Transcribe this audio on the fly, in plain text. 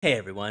Hey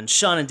everyone,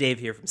 Sean and Dave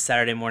here from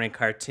Saturday Morning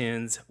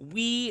Cartoons.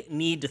 We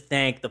need to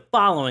thank the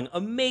following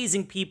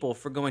amazing people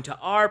for going to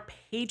our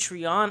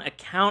Patreon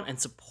account and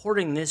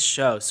supporting this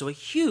show. So a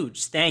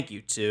huge thank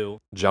you to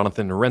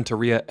Jonathan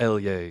Renteria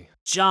Elye,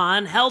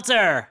 John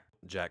Helter,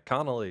 Jack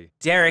Connolly,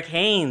 Derek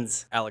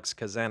Haynes, Alex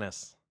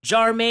Kazanis,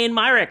 Jarmaine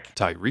Myrick,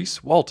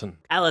 Tyrese Walton,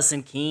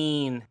 Allison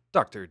Keene,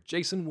 Dr.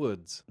 Jason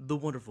Woods, the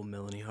wonderful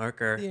Melanie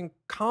Harker, the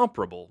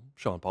incomparable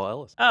Sean Paul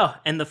Ellis. oh,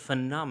 and the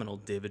phenomenal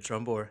David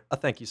Trumbore.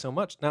 Thank you so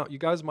much. Now, you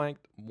guys might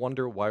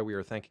wonder why we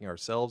are thanking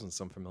ourselves and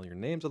some familiar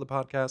names of the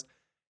podcast.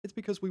 It's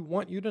because we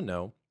want you to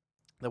know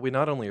that we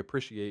not only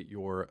appreciate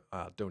your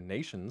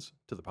donations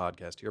to the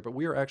podcast here, but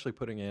we are actually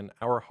putting in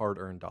our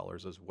hard-earned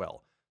dollars as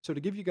well. So to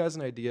give you guys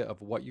an idea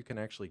of what you can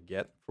actually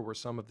get for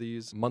some of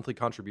these monthly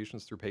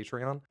contributions through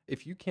Patreon,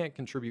 if you can't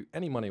contribute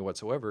any money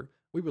whatsoever,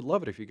 we would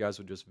love it if you guys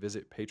would just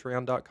visit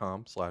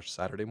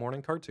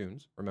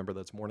patreon.com/SaturdayMorningCartoons. Remember,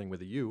 that's morning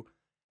with a U.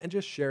 And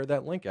just share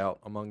that link out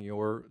among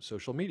your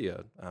social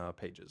media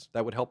pages.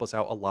 That would help us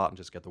out a lot and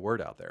just get the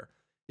word out there.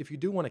 If you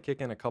do want to kick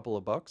in a couple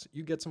of bucks,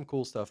 you get some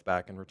cool stuff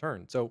back in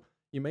return. So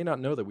you may not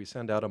know that we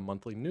send out a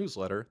monthly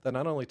newsletter that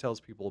not only tells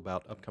people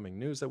about upcoming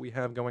news that we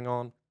have going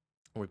on,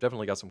 and we've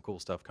definitely got some cool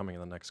stuff coming in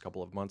the next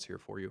couple of months here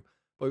for you,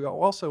 but we'll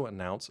also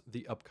announce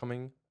the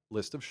upcoming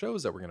list of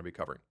shows that we're going to be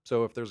covering.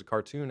 So if there's a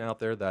cartoon out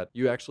there that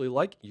you actually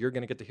like, you're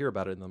going to get to hear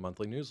about it in the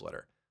monthly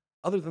newsletter.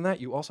 Other than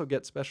that, you also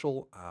get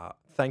special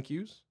thank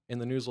yous in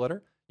the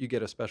newsletter. You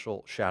get a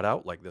special shout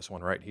out like this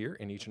one right here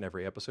in each and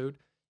every episode.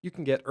 You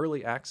can get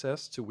early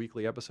access to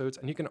weekly episodes,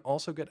 and you can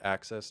also get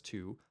access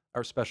to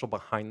our special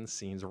behind the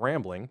scenes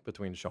rambling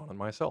between Sean and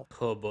myself.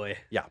 Oh boy.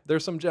 Yeah,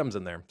 there's some gems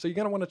in there. So you're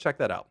going to want to check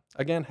that out.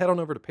 Again, head on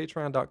over to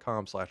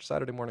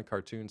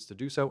patreon.com/SaturdayMorningCartoons to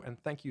do so. And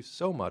thank you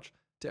so much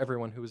to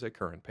everyone who is a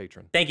current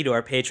patron. Thank you to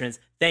our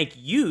patrons. Thank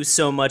you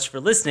so much for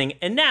listening.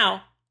 And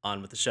now,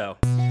 on with the show.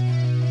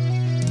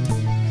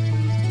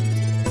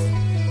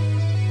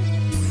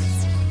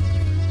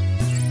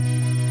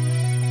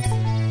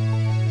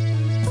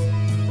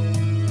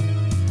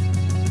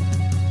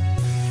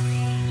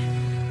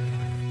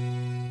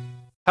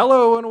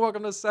 Hello and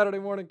welcome to Saturday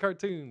Morning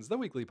Cartoons, the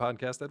weekly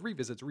podcast that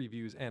revisits,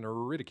 reviews, and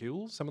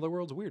ridicules some of the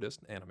world's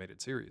weirdest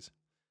animated series.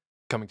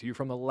 Coming to you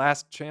from the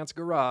Last Chance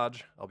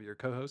Garage, I'll be your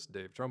co-host,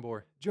 Dave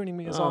Trumbore. Joining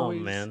me as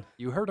always, man.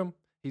 You heard him.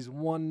 He's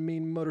one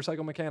mean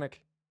motorcycle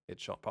mechanic.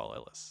 It's Sean Paul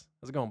Ellis.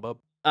 How's it going, bub?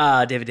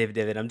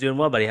 David. I'm doing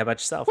well, buddy. How about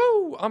yourself?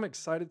 Woo! I'm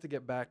excited to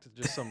get back to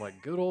just some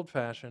like good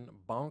old-fashioned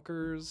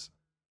bonkers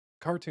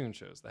cartoon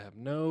shows that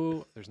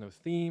there's no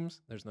themes,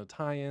 there's no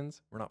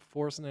tie-ins, we're not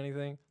forcing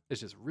anything. It's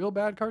just real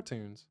bad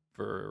cartoons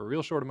for a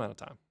real short amount of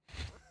time.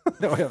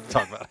 Then we have to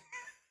talk about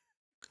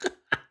it.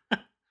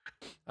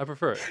 I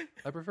prefer it.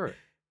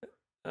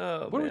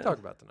 Oh, What are we talking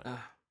about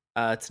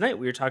tonight? Tonight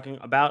we were talking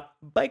about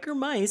biker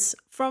mice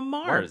from Why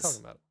are we Mars.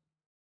 talking about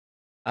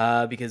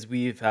it? Because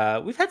we've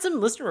had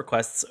some listener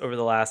requests over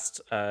the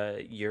last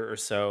year or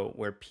so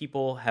where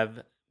people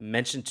have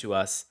mentioned to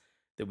us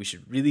that we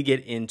should really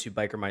get into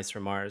biker mice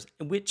from Mars,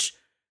 which,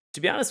 to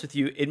be honest with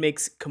you, it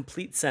makes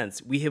complete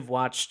sense. We have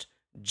watched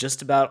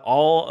just about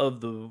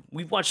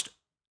we've watched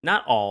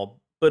not all,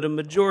 but a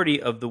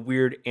majority of the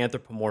weird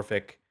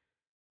anthropomorphic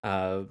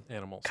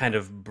Animals. kind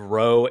of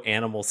bro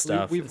animal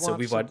stuff. We've So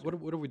watched, what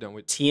have we done?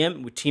 With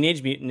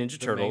Teenage Mutant Ninja the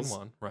Turtles. main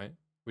one, right?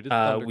 We did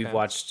Thundercats, We've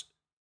watched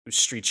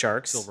Street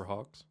Sharks.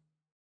 Silverhawks,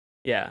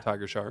 Yeah.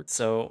 Tiger Sharks,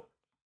 So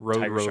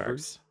Road Tiger Rovers.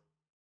 Sharks.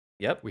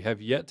 Yep. We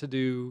have yet to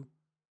do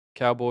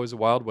Cowboys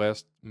Wild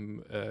West,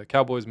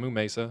 Cowboys Moo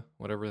Mesa,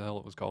 whatever the hell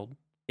it was called.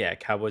 Yeah,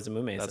 Cowboys and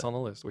Moo Mesa. That's on the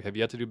list. We have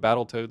yet to do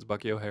Battletoads,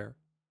 Bucky O'Hare.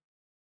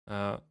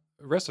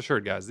 Rest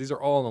assured, guys, these are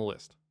all on the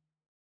list.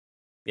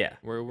 Yeah.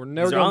 We're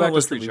never These are on going the back to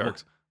list that Street we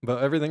Sharks,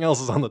 but everything else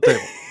is on the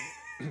table.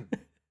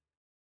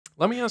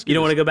 Let me ask you. You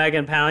don't want to this. go back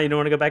and pound? You don't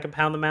want to go back and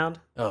pound the mound?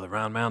 Oh, the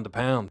round mound to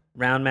pound.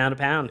 Round mound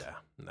to pound. Yeah,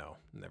 no,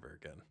 never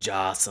again.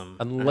 Jawsome.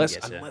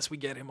 Unless we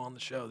get him on the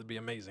show, that'd be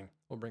amazing.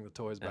 We'll bring the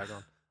toys back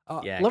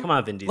on. Yeah, let come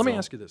on, Vin Diesel. Let me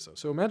ask you this though.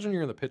 So imagine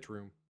you're in the pitch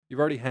room. You've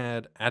already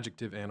had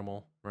adjective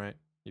animal, right?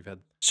 You've had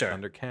Sure.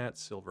 Thundercats,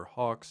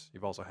 Silverhawks.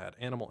 You've also had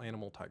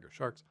animal, Tiger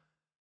Sharks.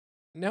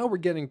 Now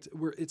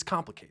it's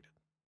complicated.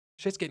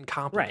 Shit's getting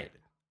complicated.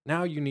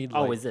 Now you need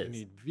Always you is.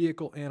 need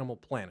vehicle, animal,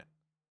 planet.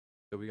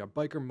 So we got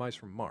biker mice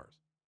from Mars.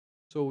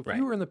 So if Right.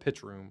 you were in the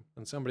pitch room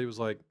and somebody was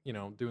like,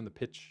 doing the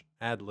pitch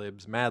ad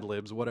libs, mad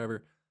libs,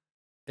 whatever,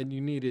 and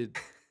you needed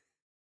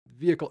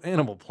vehicle,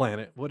 animal,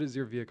 planet, what is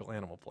your vehicle,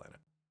 animal, planet?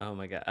 Oh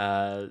my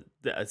god.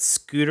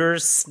 Scooter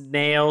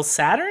Snail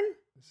Saturn?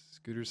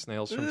 Scooter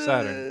snails from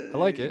Saturn. I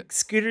like it.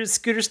 Scooter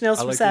Snails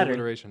I from like the Saturn.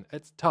 alliteration.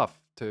 It's tough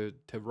to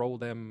roll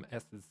them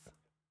S's,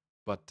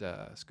 but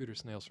Scooter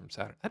snails from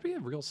Saturn. That'd be a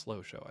real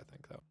slow show, I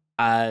think, though.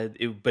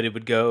 But it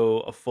would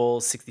go a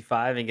full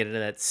 65 and get into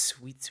that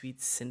sweet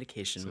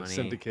syndication So money.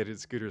 syndicated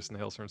Scooter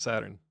snails from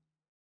Saturn.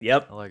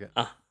 Yep. I like it.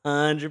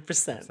 100%.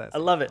 Sassy. I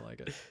love it. I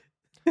like it.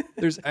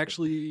 There's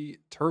actually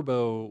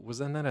Turbo.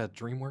 Wasn't that a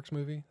DreamWorks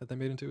movie that they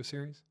made into a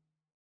series?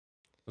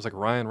 It was like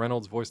Ryan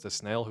Reynolds voiced a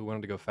snail who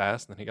wanted to go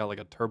fast, and then he got like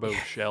a turbo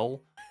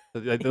shell They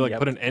like put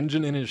Yep. an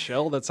engine in his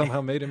shell that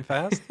somehow made him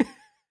fast.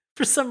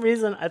 For some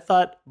reason, I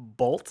thought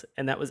Bolt,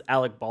 and that was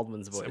Alec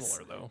Baldwin's voice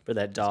Similar though. for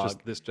that It's just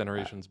dog. this Uh,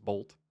 generation's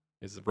Bolt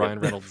is yep. Ryan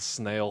Reynolds'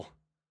 snail.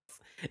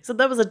 So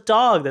that was a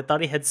dog that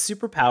thought he had Yeah,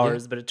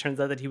 superpowers, but it turns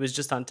out that he was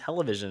just on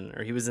television,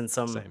 or he was in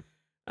some same.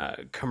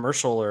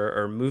 commercial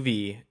or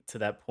movie to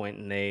that point,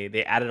 and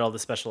they added all the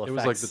special It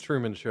was like the effects.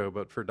 Truman Show,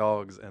 but for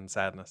dogs and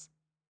sadness.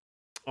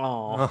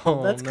 Oh,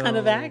 Oh that's kind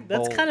of no,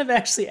 that's kind Bolt. of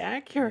actually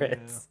accurate.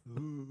 Yeah.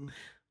 Ooh.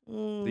 The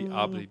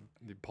Mm.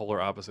 the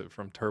polar opposite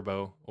from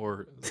Turbo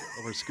or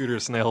Scooter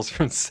Snails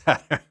from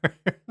Saturn.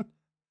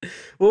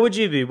 What would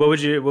you be? What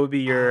would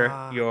be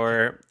I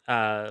your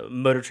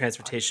motor I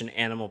transportation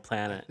animal I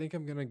planet? think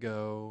I'm gonna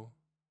go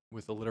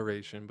with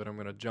alliteration, but I'm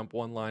gonna jump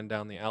one line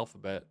down the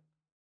alphabet.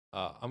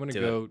 I'm gonna Do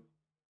it. go.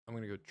 I'm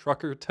gonna go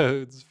Trucker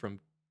Toads from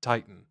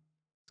Titan.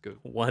 Let's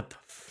go What the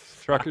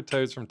Trucker fuck?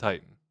 Toads from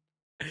Titan.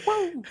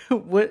 Woo!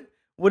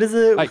 What is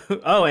it? Hey,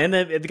 Oh, and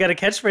they got a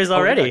catchphrase oh, they got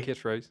a already.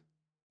 catchphrase.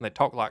 And they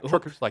talk like Wh-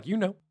 truckers, like you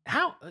know.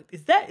 How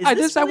is that? Is Hey,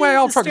 this this is that way really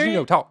all the truckers you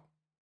know talk.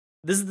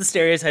 This is the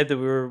stereotype that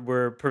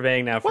we're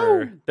purveying now for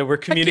Woo! that we're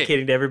Heck yeah!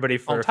 communicating to everybody On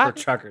for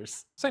Titan,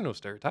 truckers. this ain't no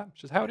stereotype.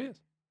 It's just how it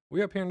is.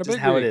 We up here in the Just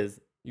big how it rig. is.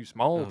 You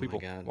small Oh my people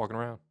god. walking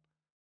around, Wait,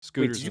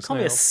 scooters did you and call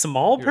me a snails.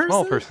 small You're a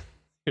small person? person.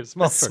 You're a A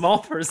small person. small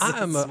person.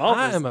 Small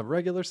I am person. a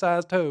regular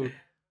sized toad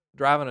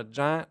driving a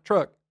giant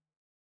truck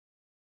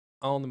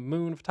on the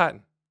moon of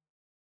Titan.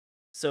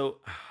 So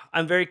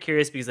I'm very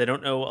curious because I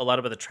don't know a lot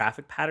about the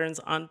traffic patterns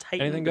on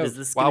Titan, Anything but is goes.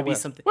 this going to Wild be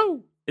West. something?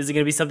 Woo! Is it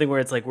going to be something where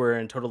it's like we're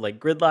in total like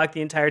gridlock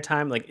the entire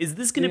time? Like, is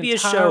this going The to be a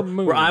entire show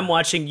where I'm moon.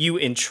 watching you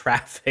in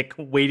traffic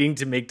waiting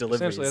to make Essentially,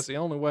 that's deliveries? the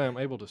only way I'm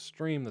able to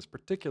stream this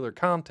particular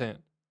content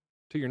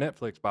to your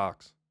Netflix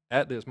box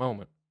at this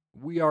moment.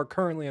 We are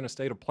currently in a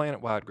state of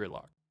planet wide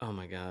gridlock. Oh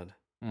my god,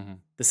 hmm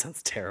this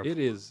sounds terrible. It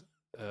is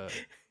uh,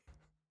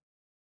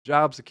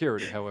 job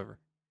security, however.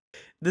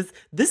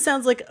 This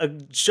sounds like a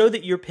show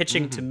that you're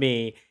pitching to hmm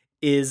me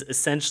is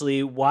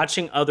essentially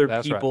watching other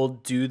That's right. people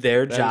do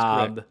their That is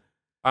correct. job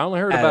I only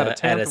heard at about a a, at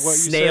tenth a of what you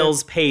said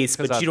snail's pace,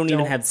 because but I you don't even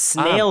don't. have I'm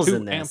snails too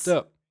in amped this.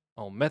 up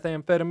on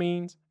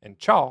methamphetamines and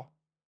chaw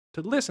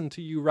to listen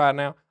to you right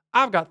now.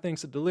 I've got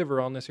things to deliver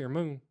on this here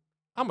moon.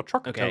 I'm a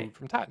trucker Okay. toad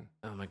from Titan.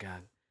 Oh my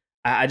god.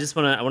 I just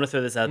want to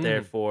throw this out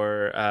there Mhm.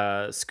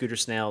 for Scooter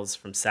Snails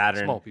from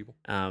Saturn. Small people.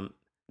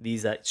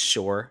 These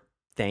sure,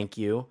 thank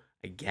you,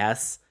 I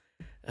guess.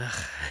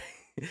 Ugh.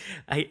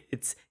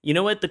 It's you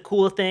know what the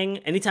cool thing.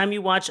 Anytime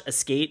you watch a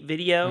skate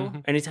video, hmm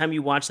anytime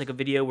you watch like a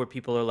video where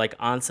people are like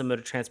on some mode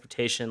of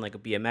transportation, like a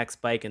BMX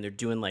bike, and they're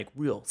doing like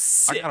real I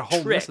sick got a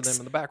whole list of them tricks.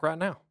 in the back right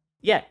now.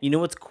 Yeah, you know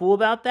what's cool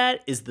about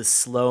that is the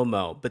slow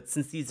mo. But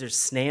since these are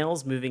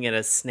snails moving at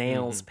a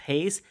snail's hmm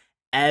pace,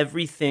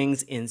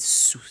 everything's in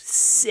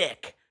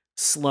sick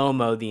slow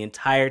mo the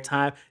entire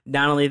time.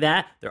 Not only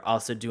that, they're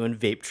also doing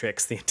vape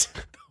tricks the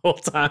whole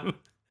time.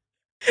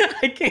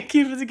 I can't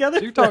keep it together.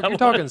 So you're for that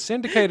talking one.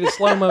 syndicated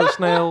slow mo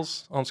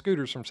snails on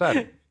scooters from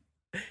Saturn.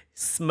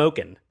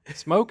 Smoking,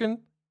 Smoking.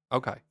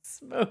 Okay.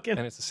 smoking.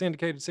 And it's a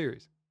syndicated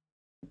series.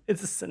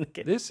 It's a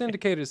syndicate. This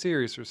syndicated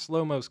series for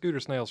slow mo scooter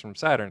snails from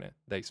Saturn,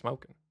 they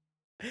smoking.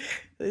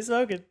 They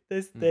smoking.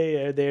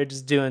 They're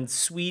just doing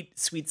sweet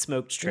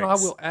smoked You know,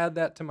 tricks. I will add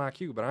that to my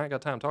queue, but I ain't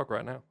got time to talk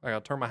right now. I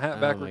got to turn my hat Oh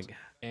my backwards. god.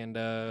 And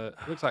it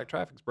looks like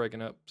traffic's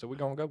breaking up, so we're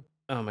going to go.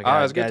 Oh my All right,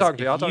 god, it's good guys! talking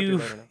to you. If I'll talk to you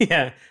later now.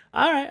 yeah.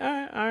 All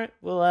right.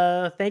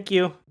 Well, thank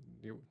you.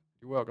 You're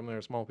welcome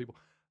there, small people.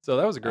 So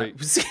that was a great.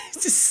 Just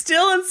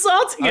still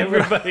insulting I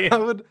would, everybody. I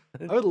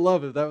would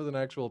love if that was an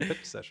actual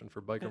pitch session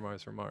for Biker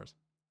Mice from Mars.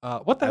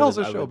 What the I hell is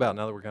would- this I show would- about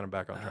now that we're kind of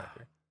back on Oh, track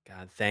here?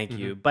 God, thank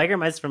you. Biker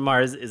Mice from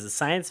Mars is a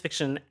science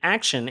fiction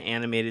action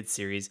animated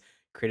series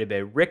created by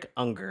Rick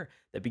Unger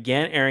that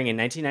began airing in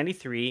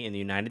 1993 in the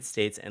United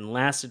States and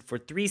lasted for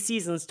 3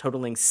 seasons,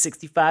 totaling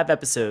 65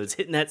 episodes,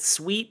 hitting that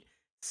sweet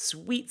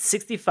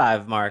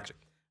 65 mark.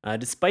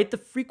 Despite the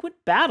frequent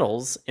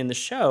battles in the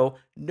show,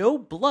 no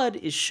blood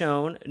is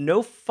shown,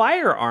 no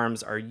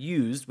firearms are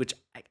used, which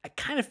I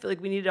kind of feel like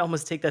we need to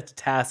almost take that to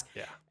task.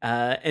 Yeah.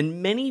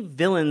 And many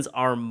villains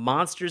are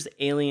monsters,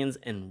 aliens,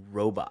 and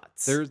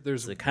robots.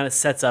 There's So it kind of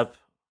sets up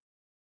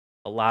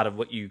a lot of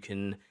what you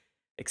can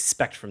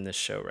expect from this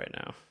show right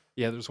now.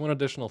 Yeah, there's one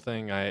additional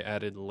thing I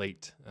added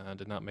late.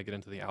 Did not make it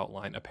into the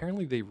outline.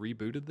 Apparently, they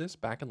rebooted this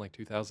back in like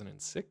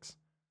 2006.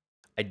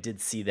 I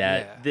did see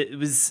that. Yeah.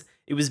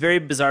 It was very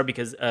bizarre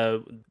because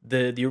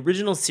the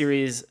original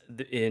series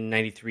in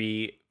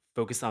 '93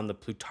 focused on the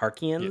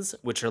Plutarchians, Yes.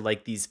 which are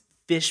like these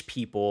fish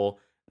people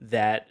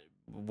that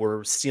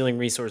were stealing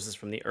resources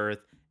from the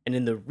earth. And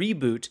in the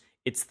reboot,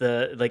 it's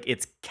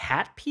it's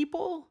cat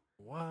people.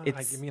 What?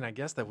 It's- I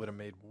guess that would have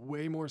made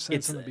way more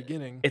sense in the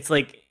beginning. It's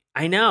like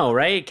I know,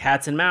 right?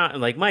 Cats and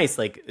mice.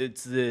 Like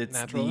it's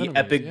Natural the enemies,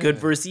 epic good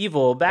yeah. versus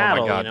evil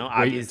battle. Oh my god! You know, Wait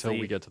obviously. until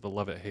we get to the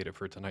love it, hate it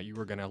for tonight. You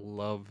were gonna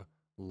love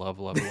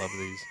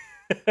these.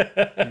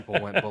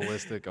 People went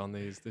ballistic on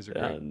these. These are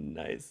Oh, great.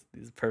 nice.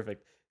 This is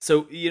perfect.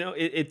 So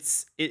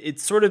it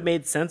sort of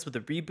made sense with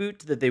the reboot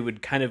that they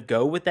would kind of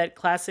go with that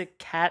classic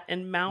cat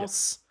and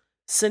mouse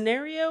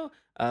scenario.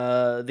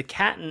 The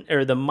cat and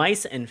or the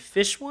mice and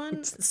fish one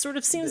It's sort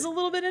of seems the a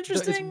little bit it's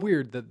interesting.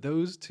 weird that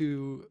those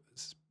two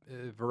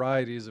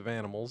varieties of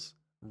animals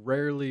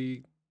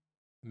rarely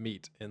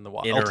meet in the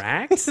wild.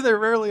 Interact? They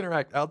rarely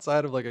interact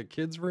outside of like a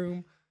kid's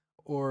room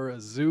or a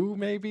zoo,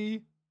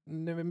 maybe.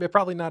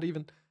 Probably not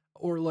even,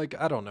 or like,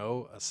 I don't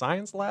know, a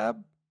science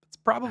lab. It's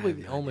I probably have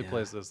the no only idea.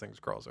 place those things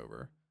cross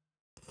over.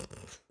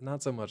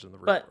 Not so much in the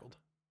real But world.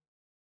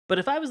 but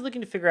if I was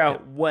looking to figure Yeah.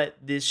 out what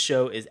this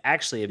show is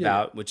actually Yeah, yeah.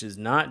 about, which is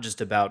not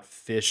just about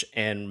fish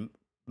and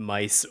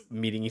mice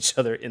meeting each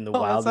other in the Oh, that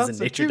wild as a sounds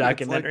so nature cute.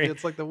 documentary,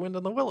 It's like the wind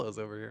in the willows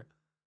over here.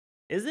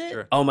 is it?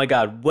 Sure. Oh my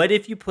god, what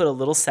if you put a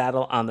little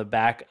saddle on the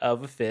back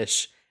of a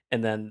fish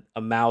and then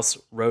a mouse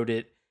rode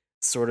it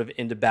sort of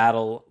into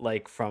battle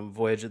like from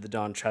Voyage of the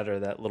Dawn Treader,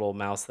 that little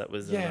mouse that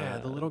was in Yeah,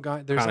 the the little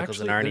guy.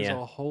 Chronicles of There's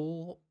Narnia. a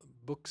whole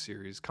book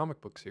series, comic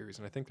book series,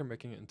 and I think they're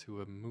making it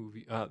into a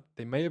movie.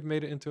 They may have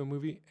made it into a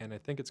movie, and I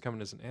think it's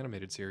coming as an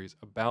animated series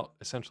about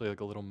essentially like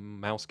a little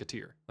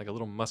mouseketeer, like a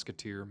little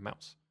musketeer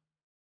mouse.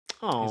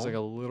 He's like Oh,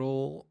 a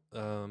little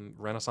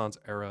Renaissance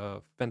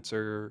era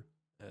fencer,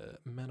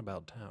 man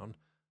about town.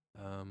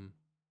 Um,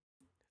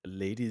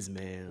 ladies ooh,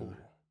 man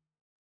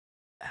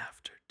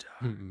after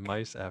dark.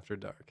 Mice After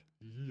Dark.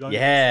 Yikes.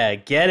 Yeah,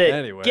 get it.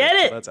 Anyway, Get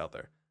so it. that's out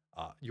there.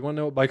 You want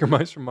to know what Biker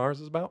Mice from Mars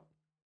is about?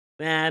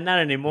 Nah, not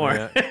anymore.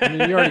 Yeah, I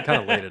mean, you already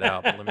kind of laid it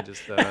out, but let me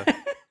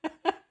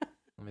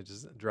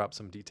just drop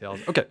some details.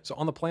 Okay, so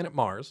on the planet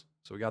Mars,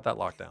 so we got that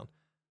locked down.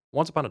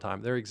 Once upon a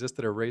time, there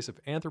existed a race of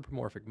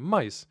anthropomorphic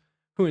mice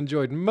who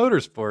enjoyed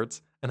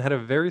motorsports and had a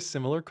very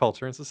similar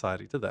culture and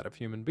society to that of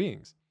human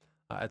beings.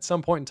 At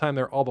some point in time,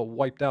 they're all but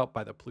wiped out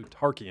by the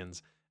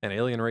Plutarchians, an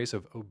alien race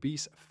of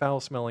obese, foul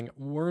smelling,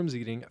 worms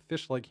eating,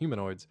 fish like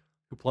humanoids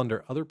who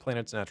plunder other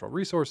planets' natural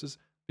resources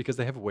because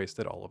they have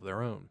wasted all of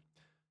their own.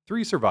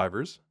 Three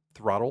survivors,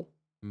 Throttle,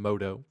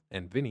 Modo,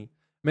 and Vinny,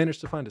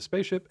 managed to find a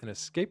spaceship and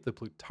escape the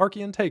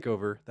Plutarchian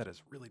takeover that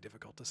is really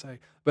difficult to say,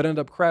 but end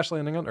up crash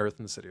landing on Earth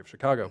in the city of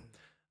Chicago.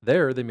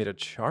 There, they meet a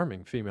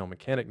charming female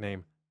mechanic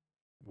named,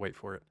 wait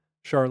for it,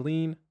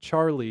 Charlene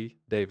Charlie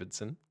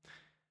Davidson,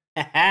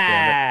 damn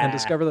it, and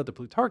discover that the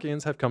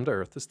Plutarchians have come to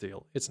Earth to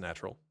steal its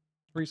natural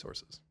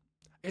resources.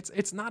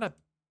 It's not a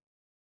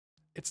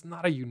it's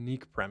not a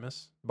unique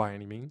premise by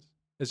any means.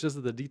 It's just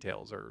that the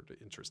details are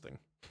interesting.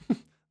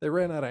 They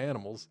ran out of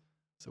animals,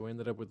 so we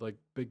ended up with like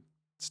big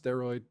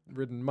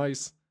steroid-ridden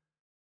mice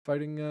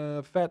fighting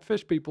fat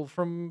fish people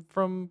from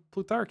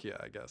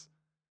Plutarchia, I guess,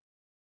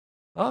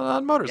 on Yeah,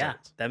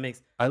 motorcycles. that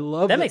makes I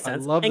love that that. makes I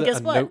sense. love And that a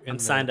guess what? note I'm in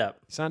the signed up.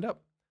 you signed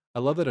up. I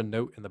love that a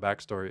note in the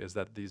backstory is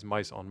that these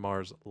mice on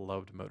Mars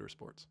loved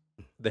motorsports.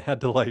 They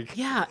had to like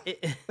Yeah,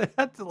 they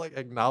had to like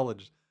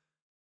acknowledge.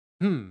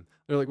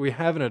 They're like, we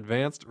have an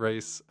advanced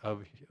race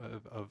of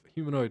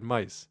humanoid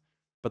mice,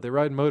 but they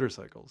ride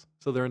motorcycles,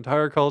 so their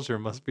entire culture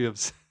must be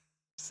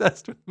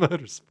obsessed with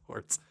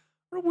motorsports.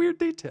 What a weird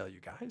detail, you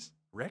guys.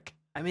 Rick?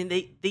 I mean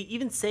they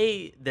even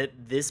say that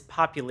this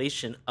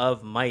population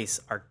of mice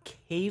are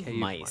cave Cave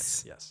mice,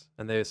 mice yes.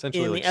 And they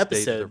essentially in like the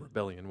staged their episode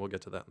rebellion. We'll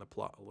get to that in the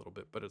plot a little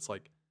bit, but it's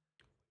like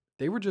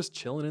they were just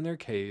chilling in their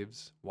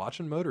caves,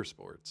 watching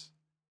motorsports,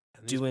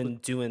 and these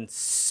doing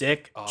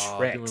sick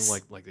doing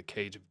tricks. like the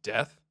cage of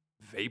death,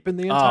 vaping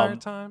the entire Um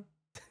time.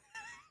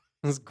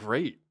 That's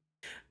great.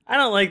 I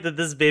don't like that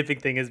this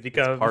vaping thing has It's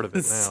become part of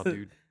it now,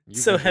 dude. You've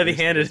so introduced me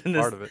heavy-handed as in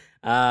this. part of it.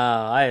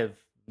 I have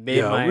made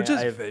Yeah, we're my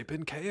just I've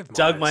vaping cave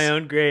dug my mice.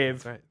 own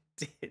grave. That's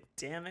right.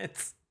 Damn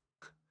it.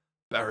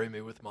 Bury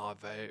me with my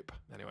vape.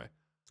 Anyway,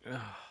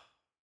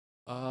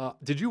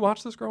 did you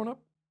watch this growing up?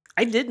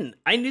 I didn't.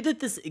 I knew that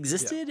this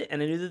existed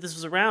and I knew that this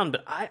was around,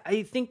 but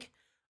I think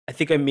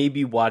I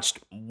maybe watched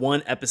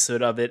one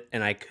episode of it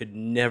and I could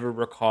never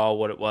recall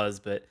what it was,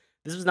 but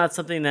this was not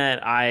something that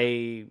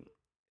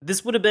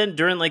this would have been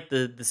during like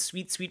the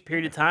sweet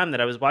period of time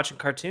that I was watching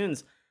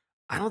cartoons.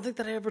 I don't think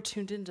that I ever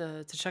tuned in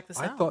to check this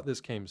I out. thought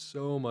this came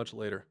so much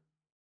later.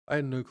 I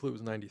had no clue it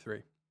was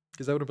 93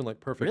 because that would have been like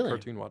perfect Really?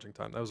 cartoon watching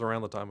time. That was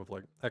around the time of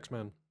like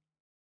X-Men,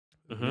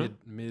 Mhm.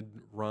 mid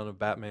run of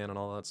Batman and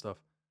all that stuff.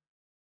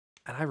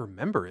 And I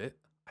remember it.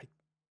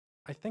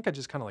 I think I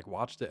just kind of like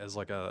watched it as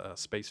like a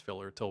space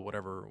filler till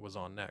whatever was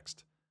on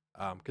next,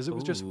 because it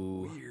was just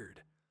Ooh.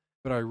 weird.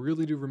 But I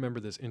really do remember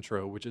this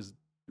intro, which is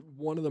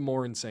one of the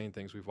more insane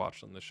things we've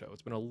watched on this show.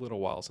 It's been a little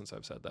while since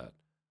I've said that.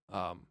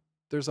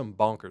 There's some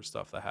bonkers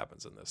stuff that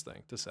happens in this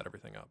thing to set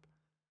everything up.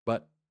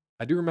 But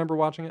I do remember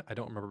watching it. I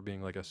don't remember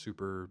being like a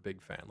super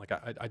big fan. Like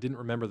I didn't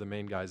remember the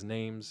main guys'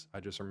 names. I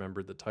just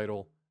remembered the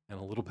title and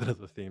a little bit of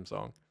the theme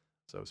song.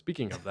 So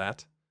speaking of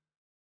that,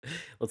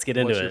 Let's get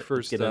into what's it. your Let's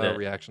first get into it.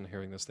 reaction to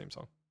hearing this theme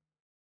song?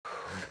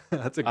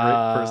 That's a great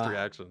first Uh,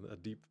 reaction. A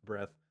deep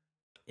breath.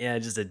 yeah,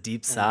 just a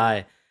deep Mm.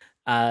 sigh.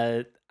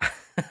 Uh,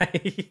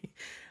 I,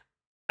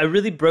 I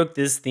really broke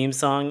this theme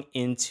song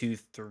into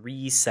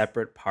three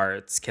separate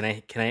parts. Can I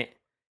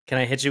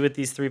hit you with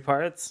these three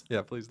parts?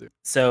 Yeah, please do.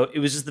 So it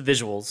was just the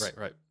visuals.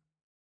 Right.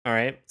 All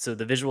right. So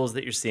the visuals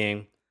that you're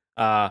seeing,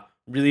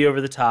 really over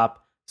the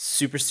top,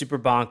 super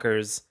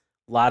bonkers,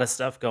 a lot of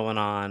stuff going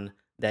on.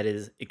 that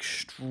is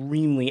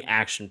extremely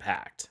action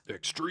packed.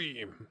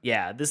 Extreme.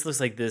 Yeah, this looks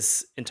like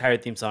this entire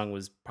theme song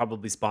was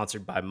probably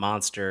sponsored by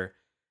Monster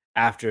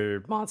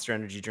after Monster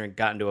Energy drink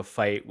got into a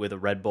fight with a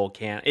Red Bull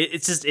can.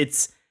 It's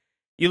just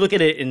you look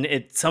at it and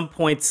at some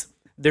points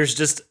there's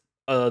just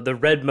the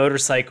red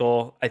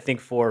motorcycle, I think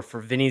for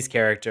Vinny's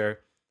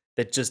character,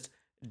 that just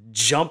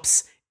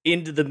jumps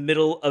into the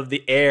middle of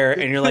the air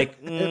and you're like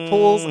It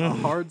pulls a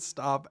hard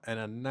stop and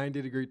a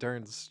 90-degree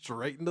turn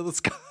straight into the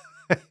sky.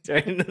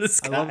 right into the I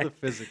sky. love the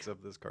physics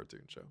of this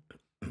cartoon show.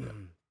 Yeah.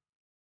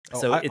 Oh,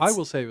 So I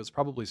will say it was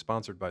probably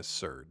sponsored by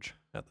Surge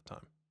at the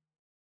time.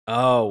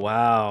 oh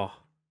wow.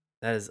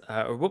 That is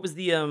or what was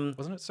the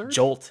Wasn't it Surge?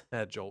 Jolt?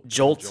 Yeah, Jolt.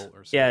 Jolt.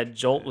 Or Yeah, Surge.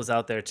 Jolt was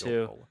out there Jolt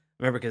too. Cola.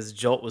 Remember, because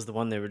Jolt was the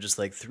one they were just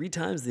like 3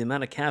 times the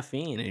amount of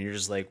caffeine, and you're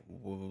just like,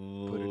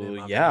 Put it in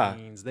my yeah.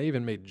 veins. They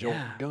even made Jolt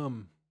Yeah.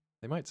 gum.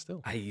 They might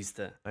still. I used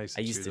to I used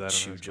to chew that in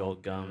chew high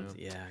Jolt school, gum.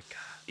 yeah. Yeah, God.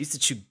 I used to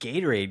chew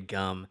Gatorade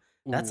gum.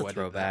 That's Ooh, a I did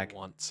that throwback.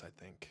 once, I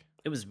think.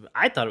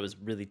 I thought it was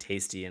really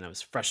tasty, and I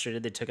was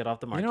frustrated they took it off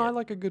the market. You know, I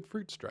like a good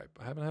fruit stripe.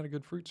 I haven't had a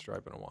good fruit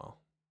stripe in a while.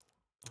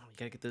 Oh, you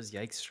gotta get those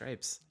Yikes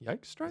stripes. Yikes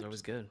Those stripes? are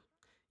always good.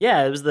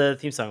 Yeah, it was the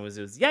theme song. It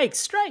was Yikes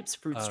stripes,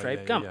 fruit Oh, stripe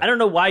yeah, gum. yeah. I don't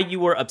know why you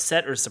were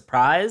upset or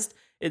surprised.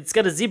 It's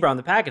got a zebra on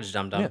the package,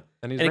 dum dum. Yeah,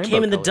 and, And it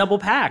came in the double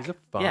pack. He's a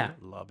fun, Yeah.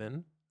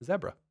 loving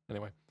zebra.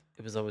 Anyway,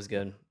 It was always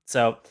good.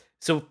 So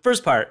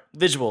first part,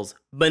 visuals,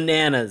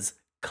 bananas,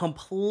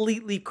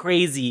 completely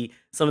crazy.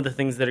 Some of the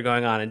things that are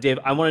going on. And Dave,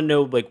 I want to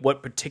know like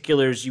what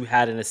particulars you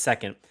had in a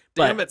second.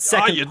 damn But it!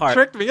 second you part,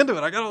 tricked me into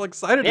it. I got all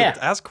excited Yeah.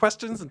 to ask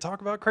questions and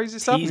talk about crazy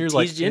stuff, and Teased- you're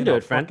like, teased you in into a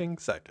it, friend. fucking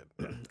second.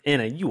 Yeah.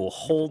 Anna, you will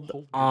hold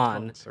your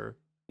on. tongue, sir.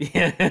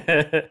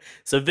 Yeah.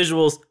 So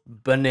visuals,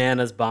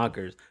 bananas,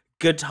 bonkers.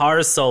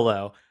 Guitar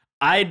solo.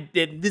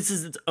 This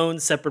is its own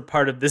separate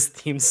part of this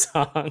theme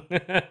song.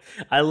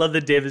 I love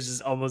that Davis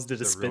just almost did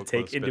a It's real spit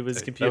take close into spit his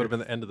take. That would computer. have been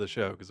the end of the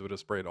show because it would have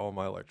sprayed all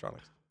my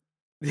electronics.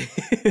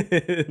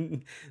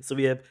 So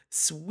we have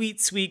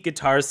sweet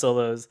guitar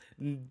solos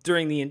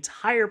during the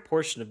entire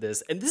portion of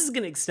this, and this is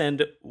going to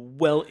extend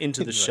well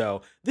into the Right.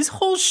 show. This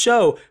whole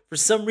show, for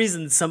some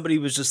reason, somebody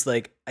was just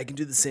like, I can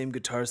do the same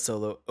guitar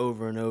solo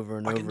over and over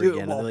and I over can do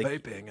again. it while And they're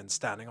like, vaping and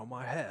standing on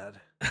my head.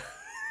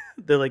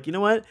 they're like, you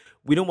know what?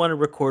 We don't want to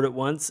record it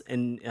once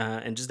and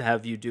just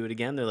have you do it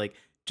again. They're like,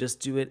 just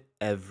do it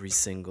every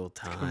single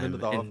time. into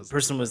the And office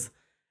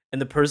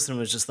the person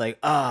was just like,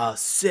 ah,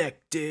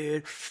 sick,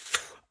 dude.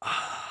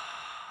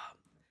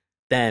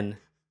 Then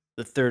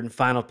the third and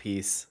final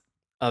piece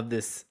of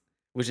this,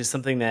 which is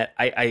something that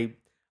I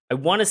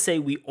want to say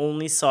we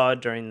only saw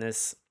during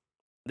this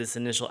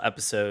initial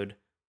episode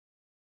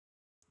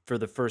for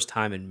the first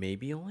time and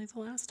maybe only the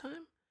last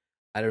time.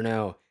 I don't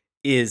know.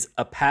 Is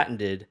a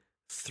patented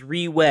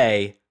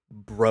 3-way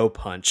bro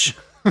punch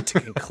to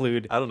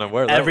conclude I don't know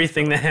where that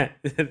everything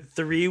that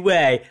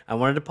 3-way. I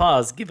wanted to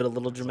pause, give it a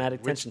little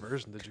dramatic Which tension.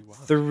 version did you watch?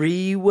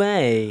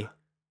 3-way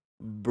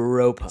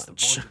bro It's the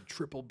punch. vaunted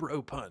triple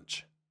bro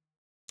punch.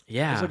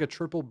 Yeah. It's like a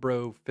triple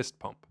bro fist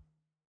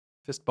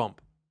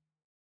bump,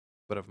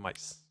 but of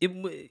mice. But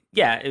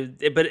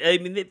I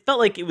mean, it felt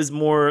like it was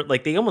more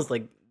like they almost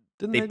like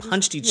Didn't they just-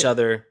 punched each yeah.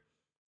 other.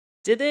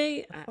 Did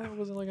they? I thought it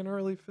was like an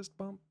early fist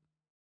bump.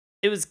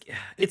 It was.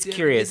 It's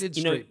curious. They did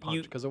You know, straight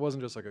punch because it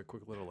wasn't just like a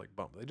quick little like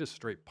bump. They just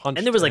straight punched.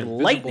 and there was like an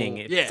lightning.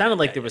 invisible- It sounded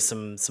like there was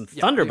some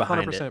thunder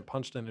behind it. 100%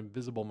 punched an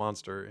invisible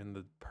monster in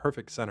the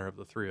perfect center of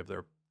the three of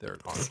their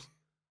arms.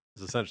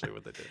 Is essentially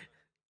what they did.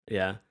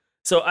 Yeah.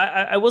 So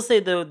I will say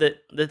though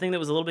that the thing that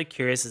was a little bit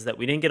curious is that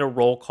we didn't get a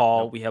roll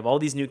call. Nope. We have all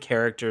these new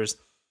characters.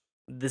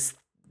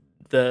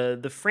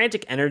 The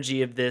frantic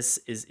energy of this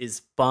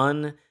is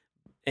fun,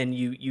 and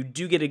you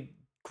do get a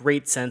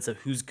great sense of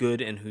who's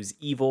good and who's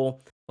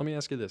evil. Let me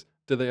ask you this: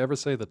 did they ever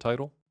say the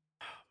title?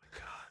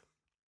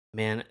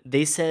 Man,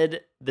 they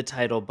said the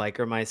title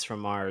 "Biker Mice from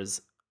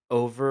Mars"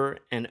 over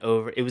and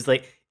over. It was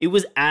like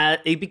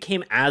it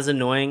became as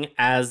annoying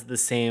as the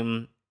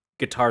same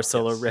guitar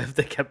solo Yes. riff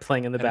that kept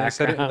playing in the And they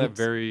said background. it in that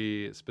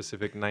very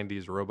specific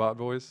 '90s robot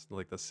voice,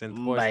 like the synth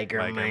voice.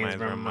 Biker Mice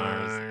from Yeah.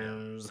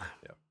 Mars.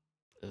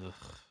 Yeah. Ugh.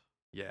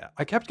 Yeah,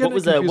 I kept getting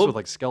was confused that? with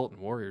like Skeleton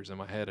Warriors in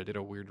my head. I did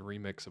a weird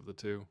remix of the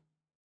two.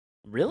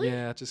 Really?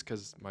 Yeah, just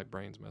because my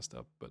brain's messed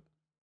up, but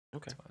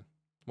Okay. it's fine.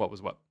 What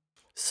was what?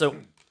 So,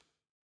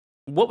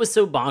 what was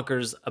so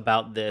bonkers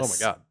about this?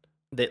 Oh my god!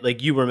 That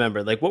like you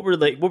remember? Like what were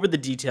the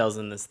details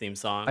in this theme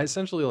song? I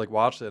essentially like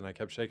watched it and I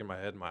kept shaking my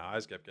head and my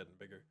eyes kept getting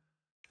bigger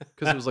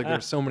because it was like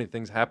there's so many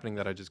things happening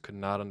that I just could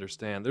not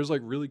understand. There's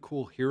like really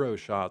cool hero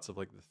shots of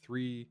like the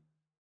three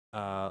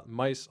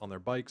mice on their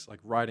bikes like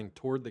riding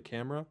toward the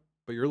camera,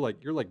 but you're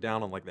like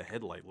down on like the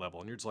headlight level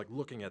and you're just like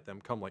looking at them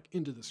come like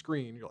into the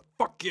screen. You're like,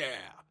 fuck yeah,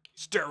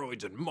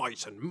 steroids and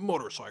mice and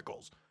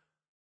motorcycles.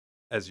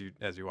 As you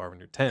are when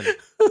you're 10.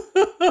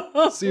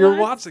 So you're What?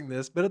 watching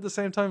this, but at the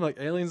same time, like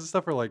aliens and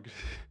stuff are like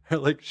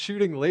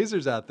shooting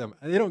lasers at them,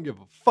 and they don't give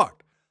a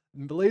fuck.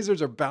 And the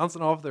lasers are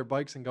bouncing off their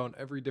bikes and going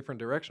every different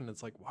direction.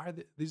 It's like, why are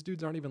these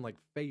dudes aren't even like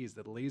phased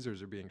that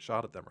lasers are being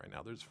shot at them right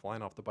now? They're just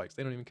flying off the bikes.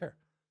 They don't even care.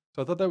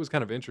 So I thought that was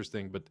kind of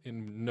interesting, but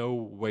in no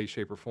way,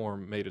 shape, or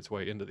form made its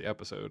way into the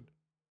episode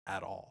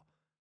at all.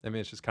 I mean,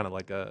 it's just kind of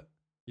like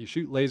you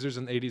shoot lasers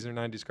in 80s or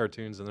 90s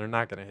cartoons, and they're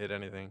not going to hit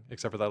anything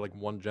except for that like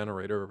one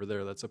generator over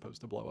there that's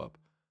supposed to blow up.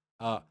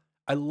 Uh,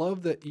 I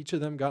love that each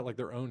of them got like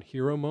their own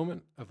hero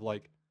moment of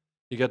like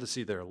you got to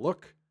see their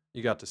look,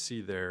 you got to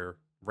see their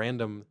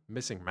random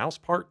missing mouse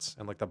parts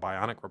and like the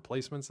bionic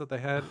replacements that they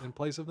had in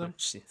place of Oh, them.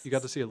 You got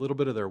to Jesus. see a little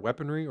bit of their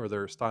weaponry or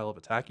their style of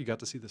attack. You got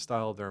to see the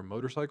style of their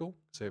motorcycle.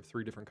 So they have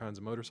 3 different kinds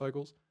of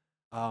motorcycles.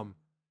 Um,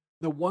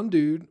 the one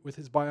dude with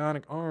his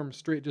bionic arm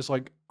straight just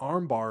like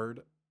arm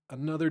barred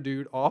another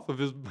dude off of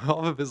his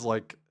off of his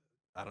like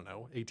I don't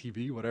know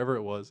ATV whatever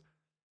it was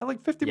at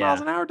like 50 miles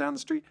Yeah. an hour down the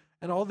street,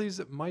 and all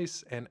these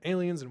mice and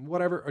aliens and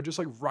whatever are just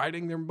like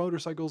riding their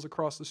motorcycles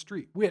across the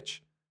street,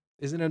 which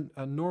is in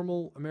a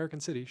normal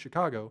American city,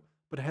 Chicago,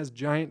 but it has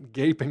giant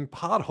gaping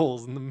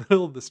potholes in the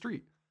middle of the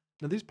street.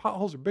 Now these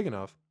potholes are big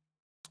enough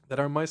that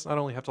our mice not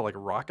only have to like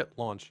rocket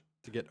launch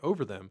to get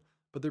over them,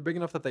 but they're big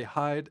enough that they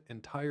hide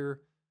entire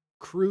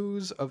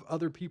crews of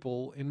other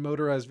people in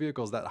motorized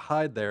vehicles that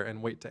hide there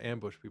and wait to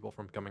ambush people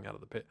from coming out of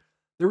the pit.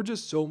 There were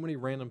just so many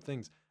random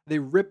things. They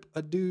rip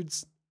a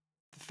dude's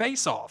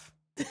face off.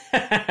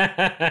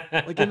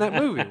 Like in that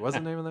movie. What's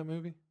the name of that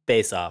movie?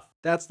 Face Off.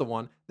 That's the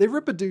one. They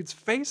rip a dude's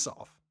face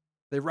off.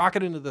 They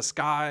rocket into the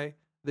sky.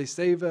 They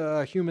save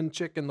a human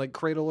chick and like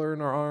cradle her in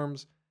her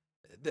arms.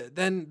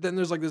 Then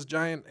there's like this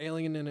giant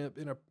alien in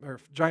a or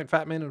giant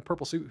fat man in a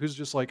purple suit who's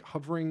just like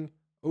hovering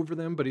over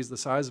them, but he's the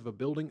size of a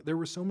building. There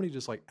were so many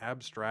just like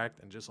abstract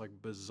and just like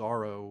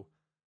bizarro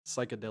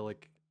psychedelic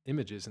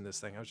images in this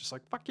thing. I was just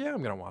like, fuck yeah,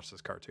 I'm gonna watch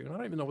this cartoon. I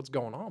don't even know what's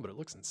going on, but it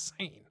looks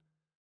insane.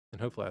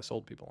 And hopefully I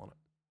sold people on it.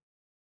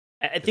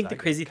 I 'Cause think I the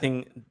get crazy cut.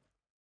 thing,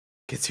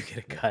 because you get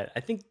a cut.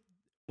 I think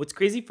what's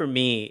crazy for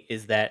me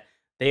is that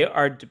they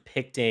are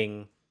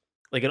depicting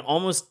like an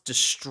almost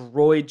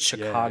destroyed Yeah, it's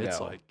Chicago.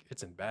 like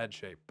it's in bad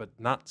shape, but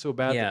not so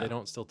bad that they Yeah.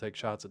 don't still take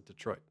shots at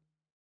Detroit.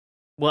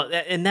 Well,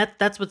 and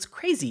that's what's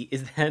crazy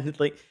is that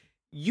like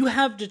you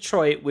have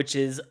Detroit, which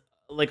is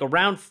like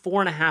around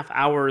 4.5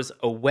 hours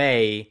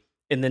away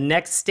in the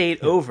next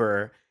state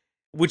over,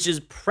 which is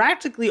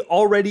practically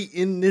already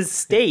in this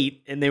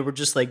state. And they were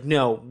just like,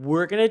 no,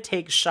 we're gonna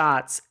take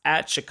shots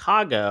at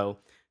Chicago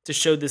to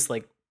show this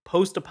like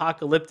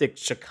post-apocalyptic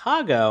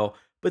Chicago.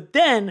 But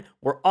then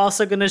we're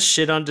also gonna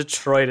shit on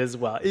Detroit as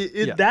well.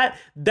 Yeah, That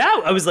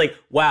I was like,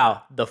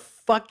 wow, the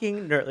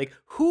fucking nerd. Like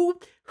who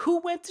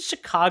went to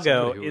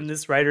Chicago somebody who in was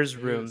this writer's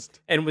room pissed.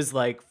 and was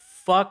like,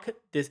 fuck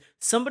this.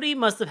 Somebody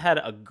must have had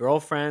a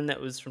girlfriend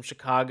that was from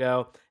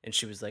Chicago, and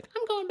she was like,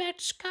 I'm going back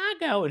to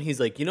Chicago. And he's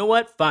like, you know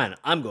what? Fine,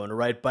 I'm going to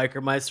write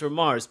Biker Mice from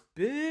Mars,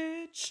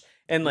 bitch.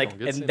 And We like,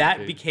 gonna get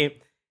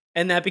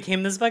and that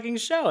became this fucking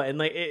show. And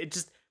like, it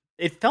just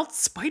it felt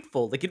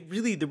spiteful. Like it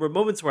really, there were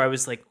moments where I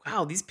was like,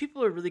 wow, these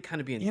people are really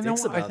kind of being You know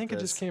dicks what? I about think it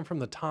just this. came from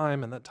the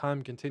time, and that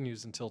time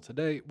continues until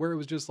today, where it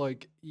was just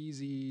like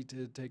easy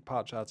to take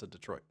pot shots at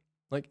Detroit.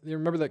 Like, you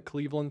remember that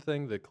Cleveland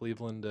thing, the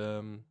Cleveland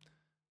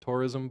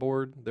tourism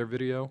board, their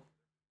video,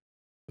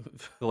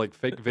 the like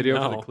fake video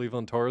for the No.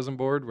 Cleveland tourism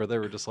board, where they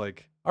were just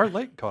like, our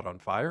lake caught on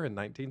fire in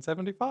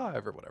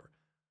 1975 or whatever,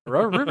 or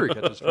our river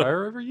catches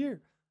fire every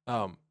year.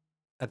 Um,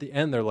 at the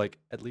end, they're like,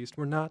 at least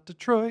we're not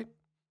Detroit.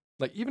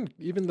 Like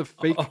even the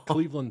fake Oh.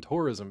 Cleveland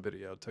tourism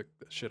video took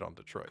the shit on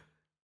Detroit.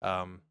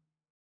 Um,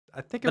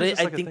 I think it But was I,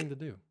 just I like a think thing to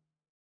do.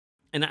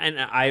 and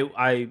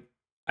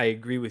I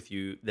agree with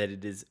you that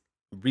it is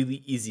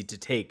really easy to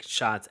take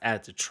shots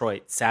at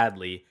Detroit,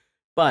 sadly,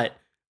 but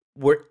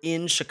we're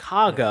in Yeah,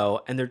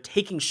 Chicago and they're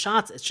taking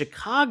shots at yeah.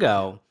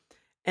 Chicago.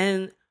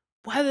 And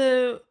why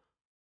the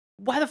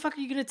fuck are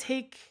you gonna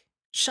take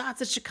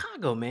shots at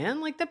Chicago,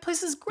 man? Like that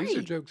place is These are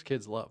great. jokes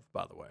kids love,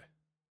 by the way.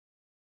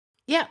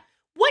 Yeah.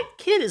 What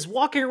kid is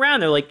walking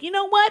around? They're like, you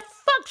know what?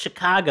 Fuck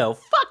Chicago.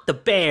 Fuck the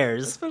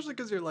Bears. Especially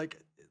because you're like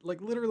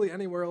literally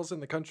anywhere else in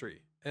the country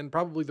and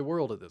probably the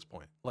world at this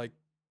point. Like,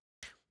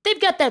 They've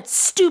got that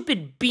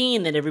stupid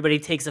bean that everybody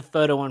takes a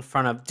photo in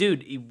front of.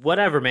 Dude,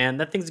 whatever, man.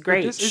 That thing's but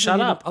great. this isn't Shut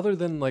even up. other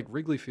than like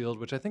Wrigley Field,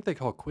 which I think they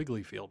call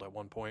Quigley Field at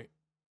one point.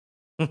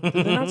 Did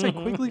they not say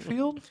Quigley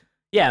Field?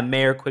 Yeah,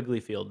 Mayor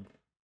Quigley Field.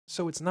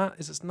 So it's not.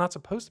 Is it not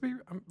supposed to be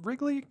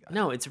Wrigley?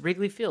 No, it's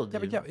Wrigley Field, Yeah,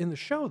 but dude. yeah, in the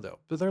show though.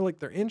 But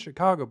they're in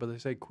Chicago, but they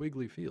say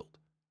Quigley Field.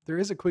 There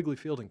is a Quigley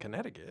Field in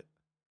Connecticut.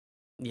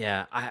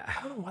 Yeah, I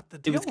don't know what the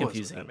it deal was was with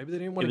confusing. that. Maybe they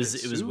didn't want to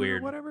get It was sued or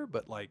weird. whatever.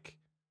 But like,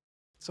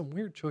 some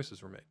weird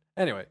choices were made.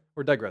 Anyway,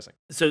 we're digressing.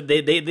 So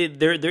there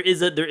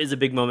is a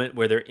big moment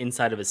where they're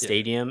inside of a Yeah,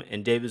 stadium,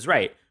 and Dave is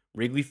right.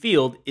 Wrigley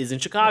Field is in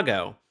yeah.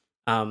 Chicago,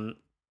 and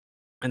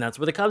that's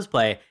where the Cubs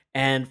play.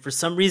 And for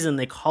some reason,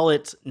 they call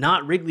it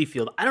not Wrigley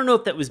Field. I don't know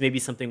if that was maybe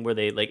something where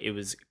they like it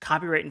was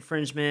copyright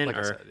infringement, Like I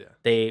or said, yeah.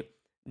 they,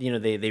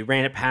 they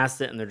ran it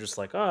past it, and they're just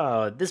like,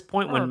 oh, at this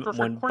point, when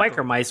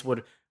biker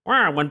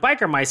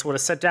mice would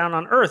have set down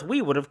on Earth,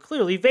 we would have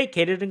clearly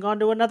vacated and gone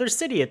to another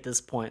city at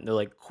this point. And they're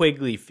like,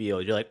 Quigley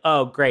Field. You're like,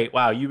 oh, great,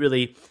 wow, you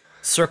really Yeah.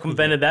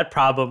 circumvented that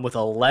problem with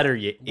a letter,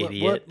 you What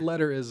idiot.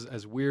 letter is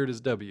as weird as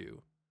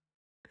W?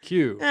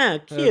 Q.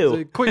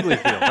 Q. Quigley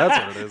Field.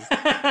 That's what it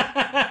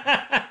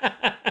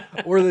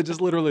is. Or they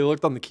just literally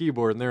looked on the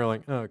keyboard and they were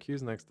like, "Oh,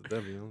 Q's next to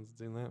W. Let's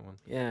do that one."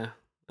 Yeah.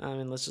 I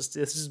mean, let's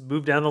just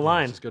move down the Yeah,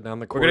 line. let's just go down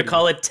the We're gonna accordion.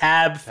 call it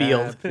Tab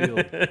Field. Tab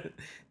Field.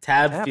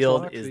 Tab Caps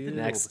Field Lock is the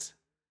Field.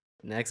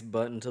 next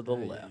button to the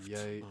left.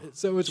 Yay. Oh,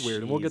 So it's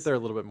weird, and we'll get jeez. there a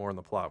little bit more in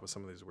the plot with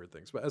some of these weird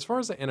things. But as far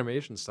as the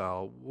animation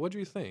style, what do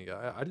you think?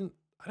 I didn't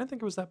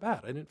think it was that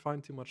bad. I didn't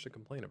find too much to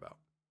complain about.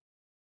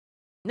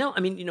 No,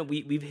 I mean,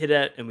 we've hit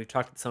it, and we've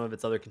talked to some of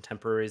its other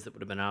contemporaries that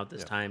would have been out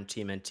this Yeah. time,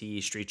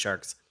 TMNT, Street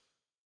Sharks.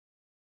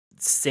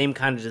 Same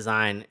kind of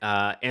design,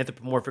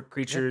 anthropomorphic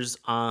creatures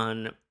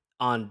on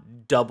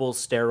double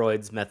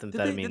steroids, Did they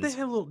methamphetamines.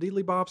 have little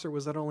deedly bops, or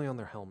was that only on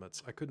their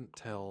helmets? I couldn't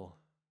tell.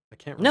 I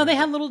can't No,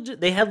 remember.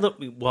 they had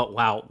little. Well,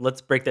 wow. Let's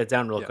break that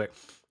down real Yeah. quick.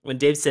 When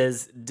Dave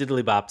says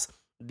diddly bops,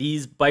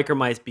 these biker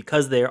mice,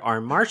 because they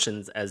are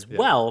Martians as Yeah.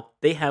 well,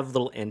 they have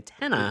little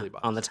antenna Diddly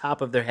on the bops.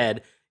 top of their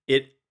head.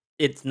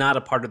 It's not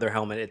a part of their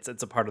helmet.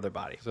 It's a part of their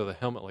body. So the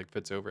helmet like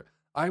fits over it.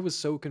 I was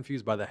so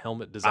confused by the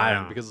helmet I design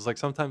don't know. because it's like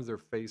sometimes their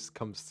face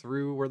comes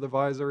through where the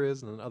visor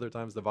is, and then other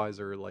times the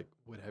visor like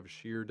would have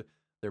sheared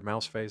their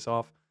mouse face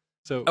off.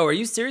 So Oh, are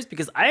you serious?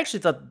 Because I actually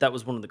thought that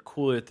was one of the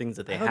cooler things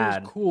that they I thought had.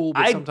 it was cool,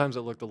 but I sometimes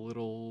it looked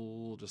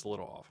just a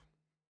little off.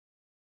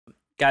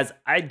 Guys,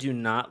 I do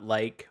not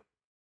like.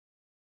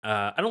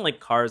 I don't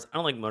like cars. I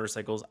don't like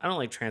motorcycles. I don't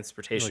like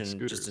transportation just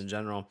scooters. in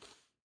general.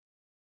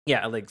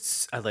 Yeah, I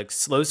like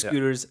slow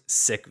scooters,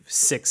 sick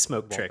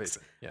smoke While tricks,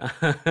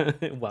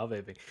 vaping. Yeah. while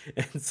vaping,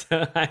 and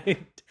so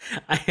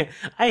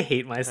I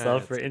hate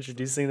myself for It's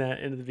introducing that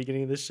into the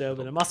beginning of the show,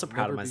 but It'll I'm also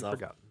proud never of be myself.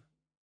 forgotten.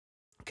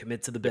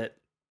 Commit to the bit.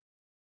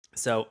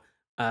 So,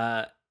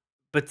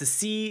 but to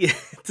see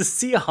to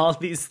see all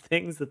these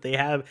things that they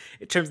have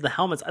in terms of the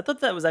helmets, I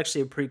thought that was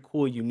actually a pretty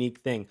cool, unique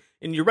thing.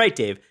 And you're right,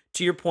 Dave.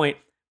 To your point,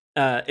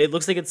 it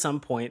looks like at some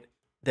point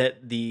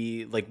that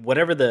the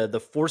whatever the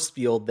force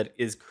field that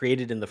is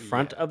created in the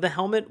front Yeah. of the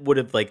helmet would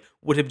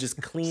have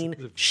just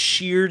clean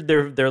sheared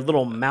their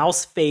little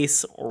mouse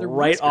face Their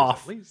right whiskers,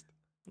 off. At least.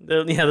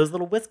 Yeah, those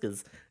little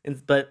whiskers.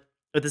 But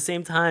at the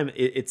same time,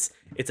 it's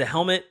a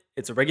helmet.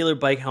 It's a regular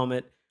bike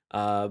helmet.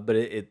 But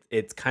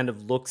it kind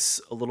of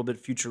looks a little bit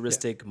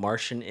futuristic,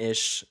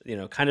 Martian-ish,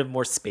 kind of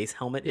more space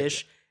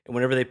helmet-ish. And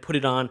whenever they put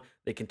it on,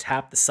 they can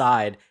tap the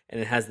side,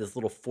 and it has this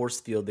little force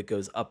field that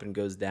goes up and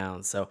goes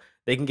down. So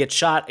they can get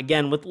shot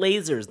again with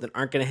lasers that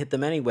aren't going to hit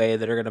them anyway,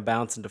 that are going to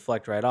bounce and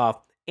deflect right off.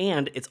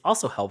 And it's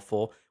also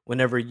helpful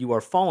whenever you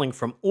are falling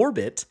from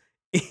orbit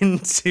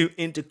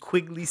into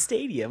Quigley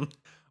Stadium.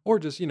 Or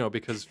just,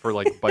 because for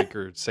like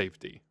biker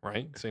safety,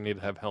 right? So you need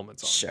to have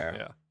helmets on. Sure.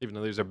 Yeah. Even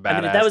though these are I badass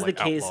mean, if that was like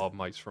the case, outlaw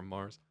mice from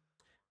Mars.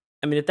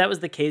 I mean, if that was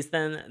the case,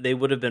 then they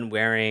would have been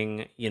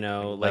wearing,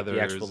 like the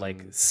actual leathers like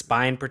and-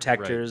 spine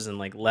protectors and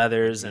like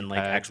leathers and like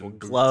pads actual and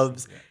boots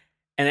gloves. and- yeah.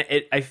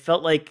 And I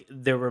felt like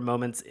there were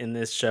moments in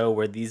this show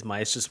where these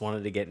mice just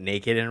wanted to get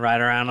naked and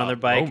ride around on their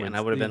bike, and I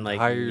Moments. would have The been like,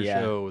 entire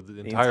yeah, show, the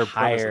entire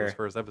premise of this entire-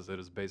 first episode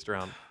is based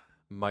around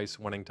mice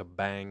wanting to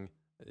bang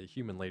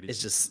human ladies.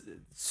 it's just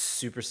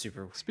super,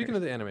 super. Speaking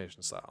of the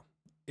animation style,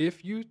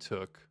 if you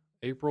took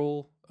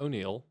April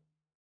O'Neil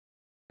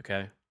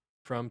okay,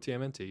 from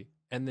TMNT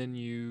and then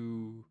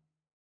you,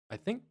 I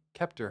think,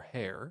 kept her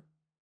hair,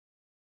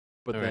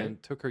 but All then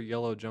right. took her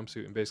yellow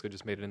jumpsuit and basically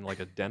just made it in like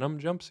a denim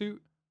jumpsuit,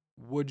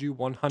 would you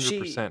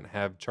 100%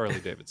 have Charlie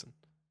Davidson?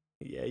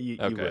 yeah, you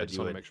Okay, I would, just you want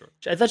to would. make sure.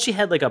 I thought she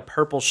had like a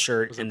purple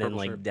shirt Was it and then purple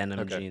like shirt? denim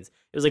Okay. jeans.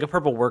 It was like a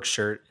purple work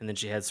shirt, and then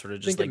she had sort of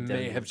I just think like it may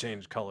denim have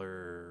changed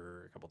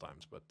color a couple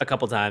times, but a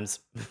couple times.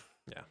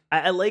 Yeah.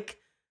 I like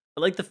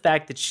the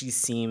fact that she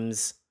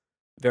seems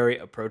very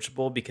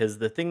approachable, because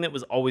the thing that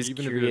was always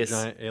even if curious. you're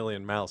a giant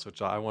alien mouse,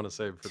 which I want to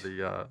save for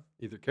the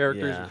either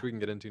characters, Yeah. which we can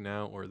get into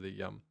now, or the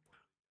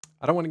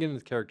I don't want to get into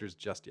the characters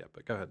just yet,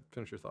 but go ahead,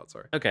 finish your thoughts.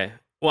 Sorry. Okay.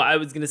 Well, I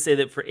was going to say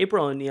that for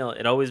April O'Neil,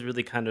 it always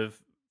really kind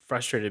of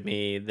frustrated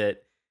me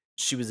that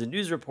she was a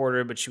news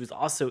reporter, but she was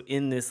also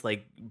in this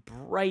like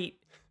bright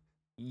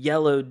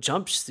yellow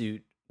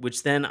jumpsuit,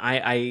 which then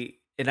I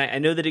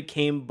know that it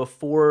came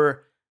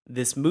before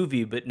this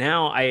movie, but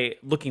now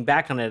looking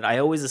back on it, I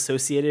always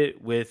associate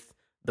it with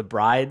the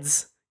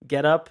bride's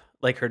getup,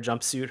 like her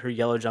jumpsuit, her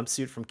yellow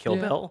jumpsuit from Kill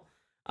Yeah. Bill.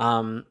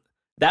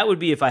 That would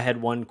be if I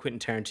had one Quentin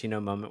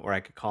Tarantino moment where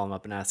I could call him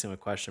up and ask him a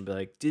question, be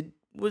like,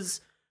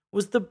 was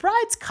the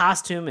bride's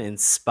costume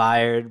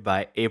inspired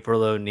by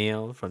April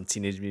O'Neil from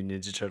Teenage Mutant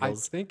Ninja I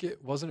Turtles? think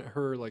it wasn't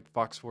her like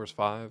Fox Force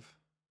 5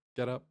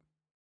 get up.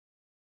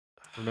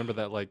 Remember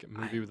that like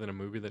movie within a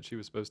movie that she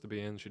was supposed to be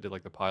in? She did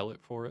like the pilot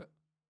for it.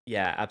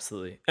 Yeah,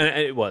 absolutely. And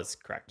it was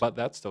correct. But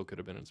that still could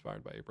have been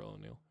inspired by April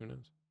O'Neil. Who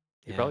knows?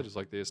 He Yeah. probably just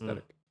liked the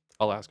aesthetic.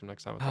 I'll ask him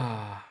next time I talk.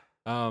 Ah,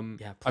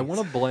 yeah, I want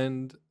to please.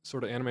 blend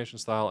sort of animation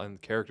style and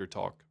character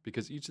talk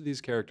because each of these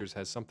characters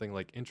has something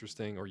like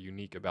interesting or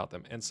unique about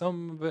them, and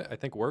some of it I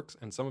think works,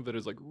 and some of it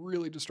is like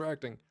really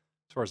distracting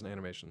as far as an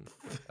animation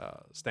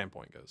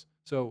standpoint goes.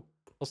 So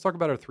let's talk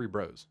about our three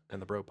bros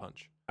and the bro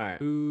punch. All right.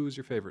 Who's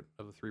your favorite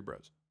of the three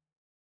bros?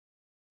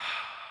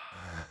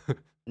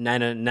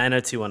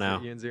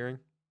 90210. Ian Ziering,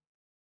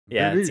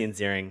 Yeah, it's Vinny, Ian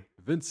Ziering.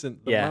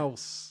 Vincent the Yeah,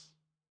 mouse.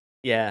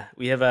 yeah.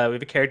 We have a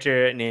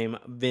character named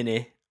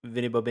Vinny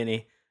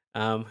Bobini,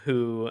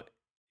 who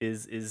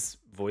is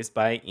voiced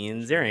by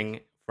Ian Sure is.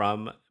 Ziering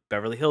from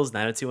Beverly Hills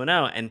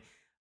 90210.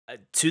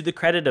 And to the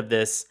credit of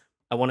this,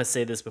 I want to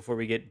say this before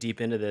we get deep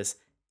into this.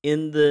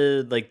 In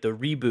the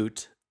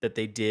reboot that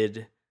they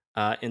did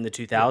in the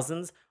Yeah.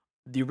 2000s,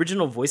 the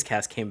original voice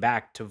cast came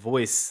back to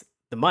voice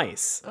the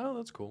mice. Oh,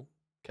 that's cool.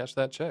 Catch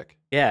that check.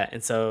 Yeah,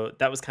 and so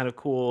that was kind of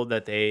cool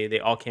that they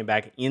all came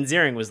back. Ian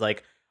Ziering was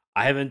like,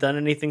 I haven't done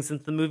anything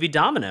since the movie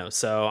Domino,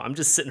 so I'm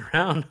just sitting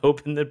around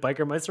hoping that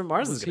Biker Mice from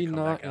Mars is Was going he to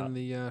come not back in out.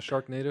 the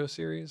Sharknado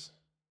series?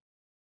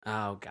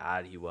 Oh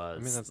God, he I mean,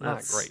 was. that's not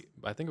That's great.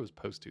 I think it was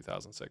post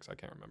 2006. I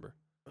can't remember.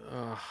 oh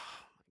my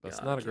That's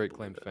God, I not a can't great believe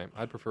claim to it. fame.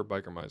 I'd prefer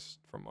Biker Mice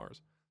from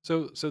Mars.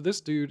 So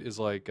this dude is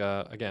like,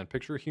 again,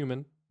 picture a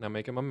human. Now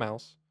make him a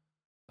mouse.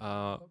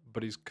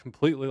 But he's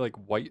completely like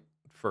white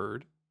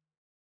furred.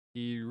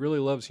 He really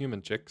loves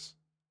human chicks.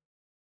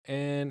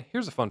 And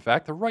here's a fun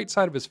fact: the right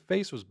side of his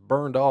face was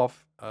burned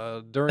off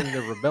during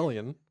the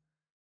rebellion,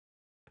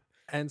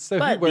 and so he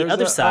But the wears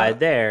other a side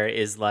there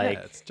is yeah, like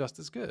it's just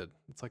as good.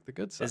 It's like the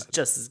good is side.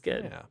 just as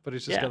good. Yeah, but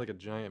he's just got Yeah. like a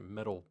giant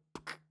metal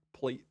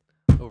plate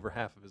over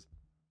half of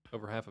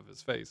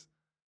his face.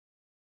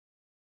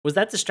 Was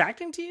that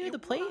distracting to you, It the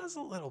plate? was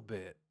a little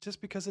bit,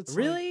 just because it's like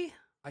Really?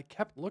 I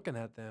kept looking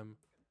at them.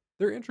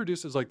 They're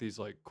introduced as like these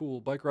like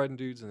cool bike riding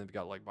dudes, and they've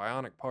got like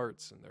bionic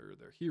parts, and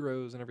they're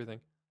heroes and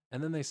everything.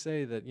 And then they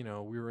say that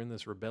we were in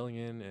this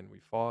rebellion and we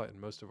fought, and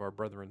most of our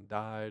brethren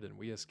died, and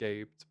we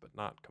escaped, but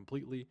not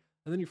completely.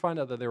 And then you find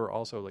out that they were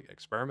also like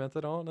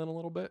experimented on in a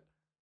little bit.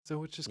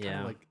 So it's just kind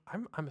of Yeah. like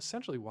I'm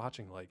essentially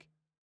watching like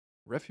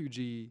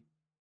refugee,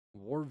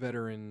 war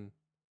veteran,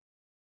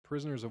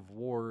 prisoners of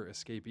war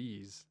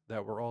escapees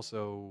that were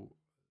also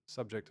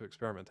subject to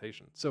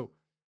experimentation. So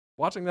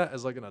watching that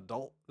as like an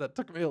adult, that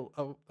took me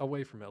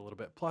away from it a little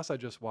bit. Plus, I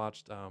just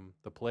watched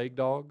The Plague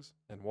Dogs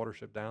and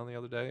Watership Down the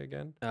other day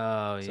again.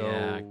 Oh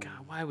yeah. So,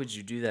 God, why would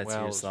you do that to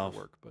well, it was for yourself?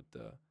 work, but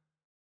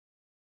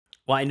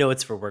Well, I know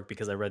it's for work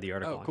because I read the oh,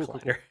 article on cool, cool,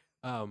 cool. Collider.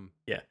 Um,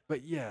 Yeah.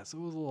 but yeah, so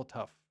it was a little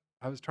tough.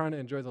 I was trying to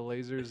enjoy the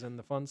lasers and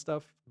the fun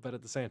stuff, but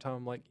at the same time,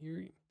 I'm like,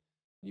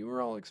 you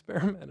were all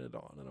experimented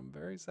on, and I'm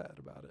very sad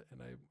about it,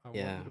 and I want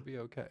Yeah. you to be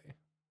okay.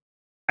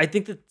 I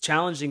think the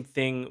challenging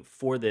thing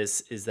for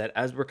this is that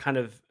as we're kind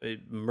of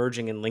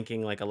merging and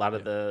linking like a lot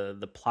of Yeah,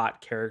 the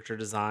plot, character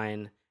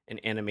design,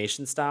 and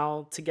animation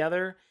style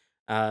together,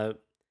 uh,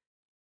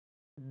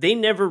 they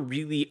never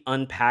really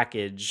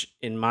unpackage,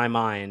 in my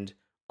mind,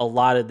 a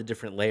lot of the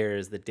different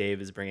layers that Dave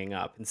is bringing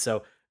up. And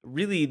so,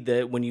 really,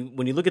 the when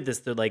you look at this,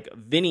 they're like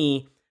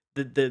Vinny,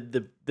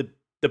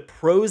 the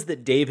pros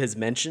that Dave has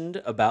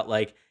mentioned about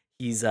like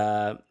he's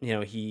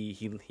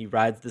he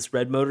rides this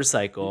red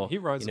motorcycle. he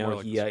rides more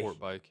like the He sport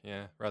bike,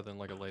 yeah, rather than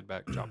like a laid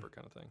back chopper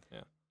kind of thing.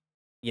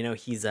 Yeah,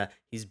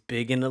 he's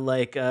big into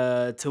like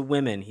to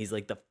women. He's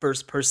like the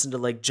first person to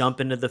like jump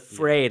into the yeah,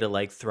 fray to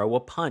like throw a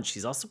punch.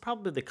 He's also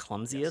probably the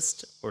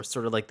clumsiest yes, or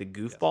sort of like the yes.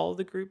 goofball of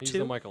the group He's the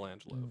too.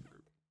 Michelangelo of the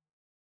group.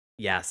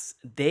 Yes,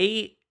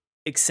 they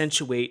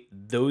accentuate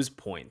those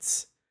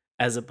points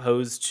as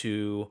opposed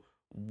to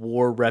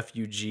war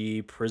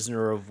refugee,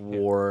 prisoner of Yeah,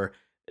 war,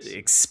 experiment.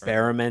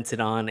 experimented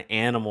on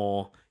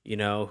animal,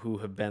 who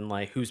have been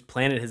like whose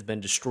planet has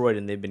been destroyed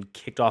and they've been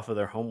kicked off of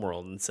their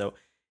homeworld. And so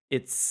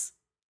it's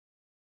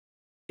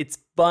it's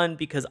fun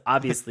because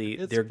obviously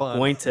It's they're fun.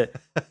 going to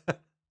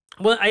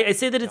well, I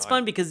say that No, it's I know.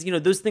 fun because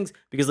those things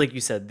because like you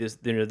said,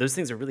 those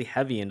things are really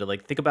heavy and to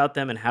like think about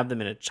them and have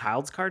them in a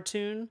child's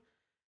cartoon.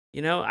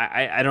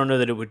 I don't know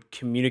that it would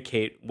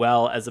communicate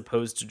well as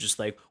opposed to just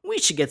like we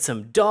should get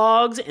some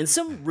dogs and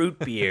some root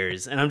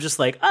beers, and I'm just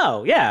like,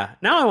 oh yeah,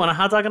 now I want a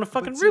hot dog and a But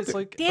fucking see, root it's beer.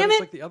 like, but Damn it's it!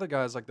 like the other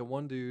guys, like the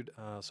one dude.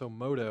 So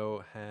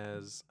Moto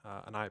has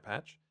an eye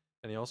patch,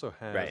 and he also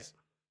Right. has.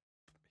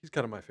 He's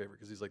kind of my favorite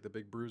because he's like the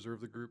big bruiser of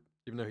the group,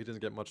 even though he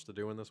doesn't get much to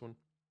do in this one.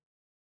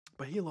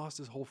 But he lost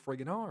his whole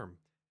friggin' arm,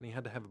 and he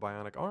had to have a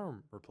bionic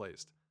arm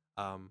replaced.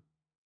 Um,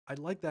 I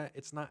like that.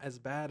 It's not as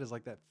bad as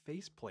like that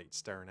faceplate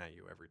staring at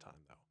you every time,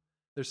 though.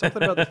 There's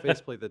something about the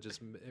faceplate that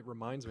just it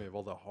reminds me of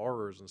all the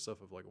horrors and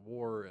stuff of like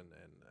war and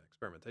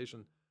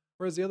experimentation.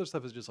 Whereas the other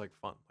stuff is just like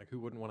fun. Like who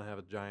wouldn't want to have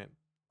a giant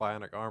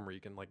bionic arm where you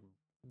can like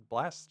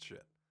blast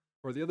shit?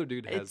 Or the other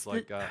dude It's has the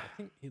like I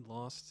think he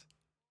lost.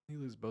 Did he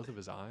lose both of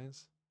his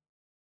eyes?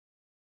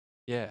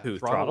 Yeah, who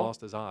Throttle throttle?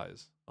 lost his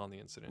eyes on the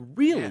incident. Yeah,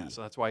 Really?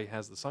 so that's why he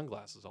has the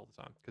sunglasses all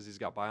the time because he's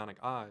got bionic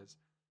eyes,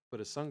 but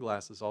his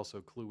sunglasses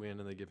also clue in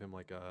and they give him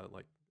like a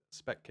like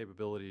spec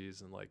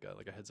capabilities and like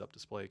a heads up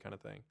display kind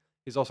of thing.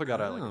 He's also got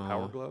a like a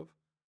power Oh, glove,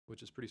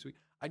 which is pretty sweet.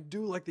 I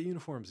do like the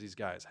uniforms these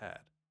guys had.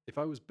 If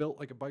I was built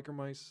like a biker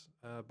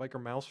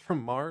mouse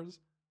from Mars,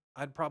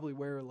 I'd probably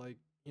wear like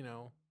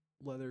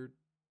leather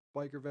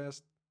biker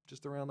vest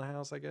just around the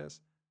house, I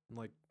guess, and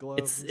like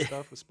gloves it's and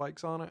stuff with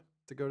spikes on it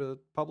to go to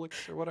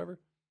Publix or whatever.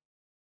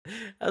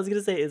 I was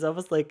gonna say it's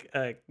almost like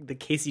the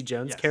Casey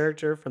Jones Yes.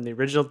 character from the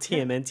original Yeah.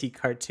 TMNT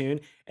cartoon,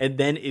 and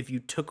then if you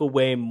took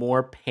away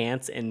more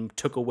pants and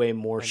took away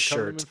more And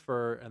covered him in shirt.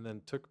 fur and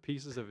then took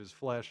pieces of his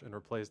flesh and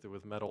replaced it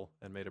with metal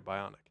and made it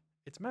bionic.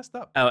 It's messed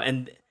up. Oh,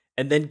 and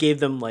then gave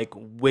them like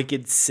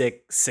wicked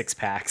sick six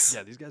packs.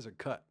 Yeah, these guys are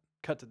cut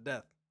to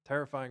death.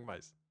 Terrifying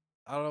mice.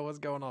 I don't know what's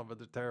going on, but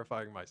they're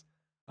terrifying mice.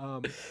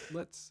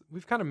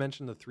 We've kind of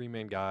mentioned the three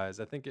main guys.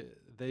 I think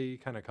they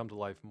kind of come to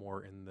life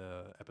more in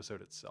the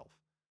episode itself.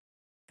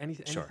 Sure.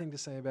 Anything to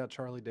say about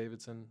Charlie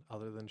Davidson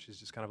other than she's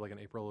just kind of like an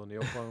April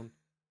O'Neil clone?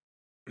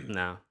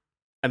 No.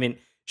 I mean,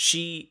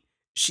 she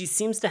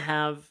seems to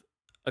have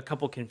a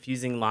couple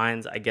confusing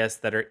lines, I guess,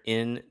 that are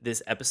in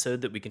this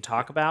episode that we can Yeah,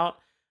 talk about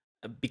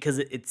because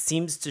it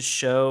seems to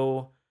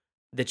show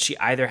that she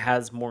either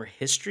has more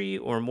history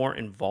or more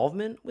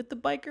involvement with the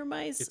biker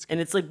mice. it's And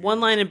it's like one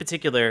line confusing. in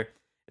particular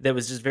that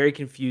was just very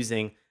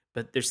confusing,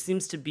 but there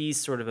seems to be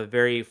sort of a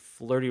very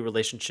flirty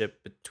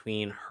relationship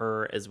between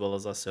her as well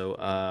as also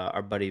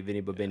our buddy Vinny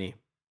Yeah, Bobini.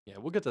 yeah,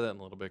 we'll get to that in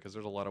a little bit because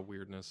there's a lot of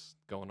weirdness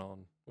going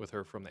on with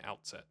her from the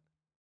outset.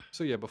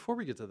 So yeah, before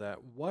we get to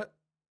that, what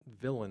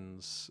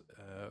villains?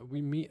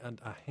 We meet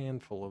a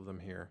handful of them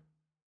here.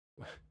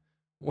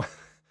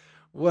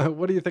 What,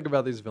 what do you think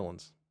about these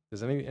villains?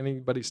 Does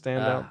anybody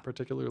stand Uh, out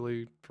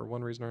particularly for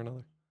one reason or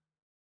another?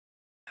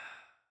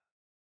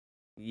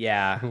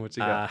 yeah. What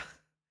you got?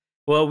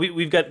 Well,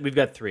 we've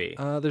got three.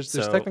 There's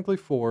So, technically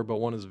four, but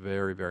one is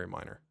very very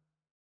minor.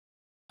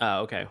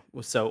 okay.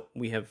 Well, so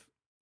we have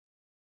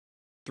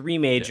three Yeah.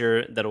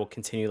 major that will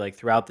continue like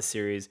throughout the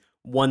series.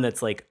 One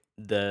that's like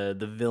the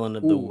villain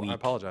of the Ooh, I week.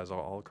 apologize.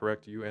 I'll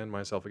correct you and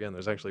myself again.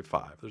 There's actually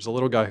five. There's a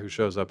little guy who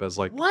shows up as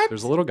like.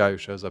 There's a What? little guy who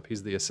shows up.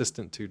 He's the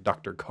assistant to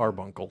Dr.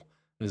 Carbuncle,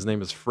 and his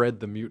name is Fred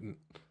the Mutant.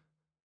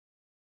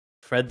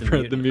 Fred the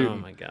Fred the Mutant. Oh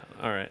Mutant. my god.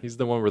 All right. He's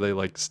the one where they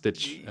like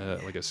stitch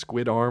like a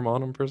squid arm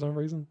on him for some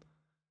reason.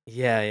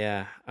 Yeah,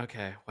 yeah.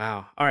 Okay.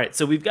 Wow. All right.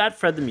 So we've got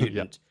Fred the Yeah,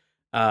 Mutant.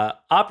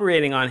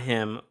 Operating on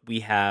him,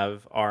 we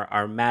have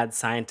our mad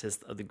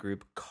scientist of the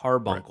group, right.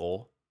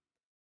 Carbuncle.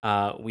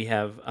 We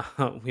have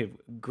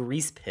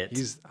Grease Pit.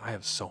 I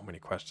have so many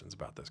questions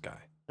about this guy.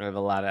 I have a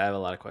lot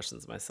of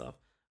questions myself.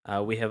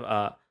 We have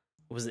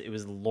it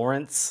was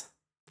Lawrence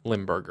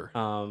Limburger.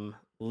 Yep.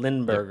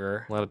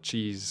 Lindberger, A lot of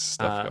cheese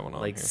stuff going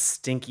on like here.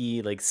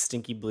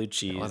 stinky blue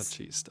Yeah, a lot of cheese.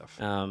 cheese stuff.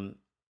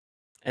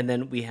 And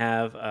then we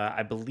have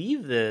I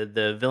believe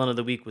the villain of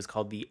the week was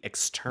called the The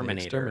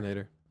Exterminator.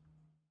 Exterminator.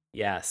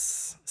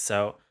 Yes.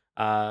 So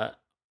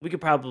we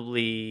could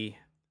probably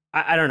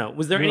I don't know.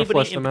 Was there You want to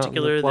flesh anybody in them out in the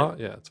particular plot?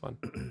 Yeah, it's fine.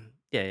 that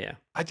yeah,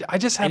 yeah. I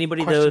just have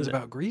Anybody though questions that,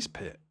 about Grease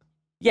Pit.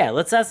 yeah,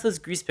 let's ask those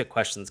grease pit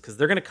questions because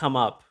they're gonna come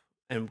up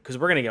and because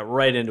we're gonna get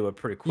right into it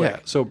pretty Yeah,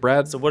 quick. so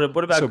So what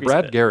about grease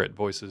Brad pit? Garrett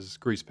voices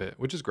Grease Pit,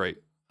 which is great.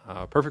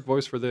 Perfect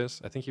voice for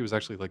this. I think he was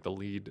actually like the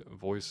lead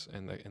voice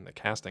in the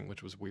casting,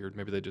 which was weird.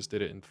 Maybe they just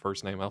did it in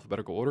first name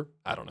alphabetical order.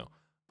 I don't know,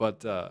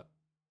 but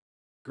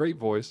great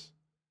voice.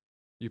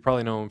 You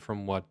probably know him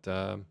from what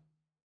the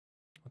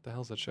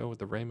hell's that show with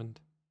the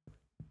Raymond?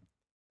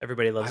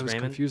 Everybody I loves was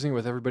Raymond. confusing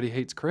with Everybody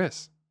Hates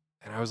Chris,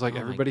 and I was like, Oh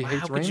my! Everybody How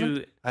Hates could Raymond.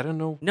 you? I don't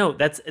know. No,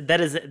 that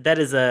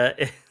is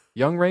a.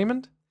 Young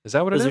Raymond? Is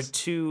that what it Those are is?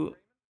 two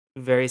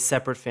very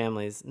separate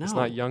families. It's not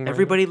No, Young Raymond.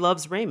 everybody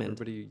loves Raymond.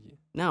 Everybody,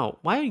 No,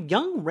 why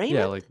young Raymond?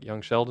 yeah, like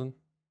Young Sheldon.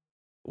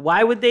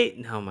 Why would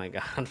they? Oh my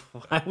god!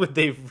 Why would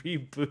they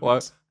reboot?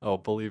 What? Oh,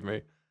 believe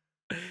me.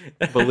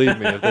 Believe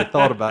me, if they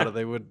thought about it,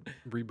 they would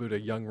reboot a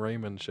Young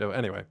Raymond show.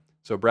 Anyway,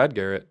 so Brad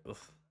Garrett, Ugh.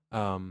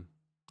 um,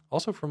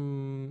 also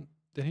from,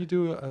 did he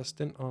do a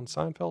stint on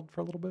Seinfeld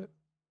for a little bit?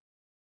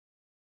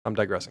 I'm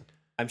digressing.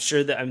 I'm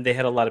sure that they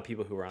had a lot of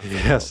people who were on.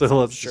 Yeah, Seinfeld, so I'm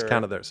let's just sure.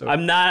 count it there. So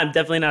I'm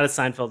definitely not a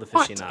Seinfeld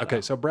what? aficionado.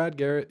 Okay, so Brad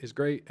Garrett is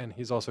great, and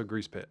he's also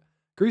Grease Pit.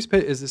 Grease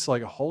Pit is this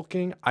like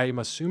hulking, I'm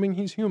assuming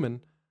he's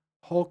human,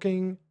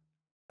 hulking,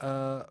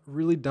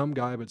 really dumb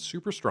guy, but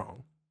super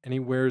strong. And he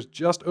wears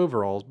just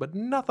overalls, but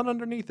nothing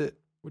underneath it,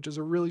 which is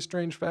a really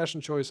strange fashion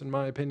choice in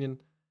my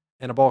opinion,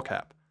 and a ball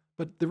cap.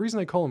 But the reason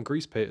they call him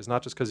Grease Pit is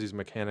not just because he's a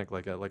mechanic,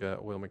 like a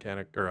oil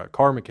mechanic or a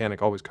car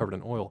mechanic, always covered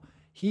in oil.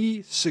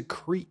 He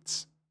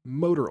secretes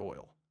motor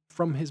oil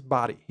from his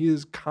body. He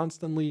is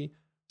constantly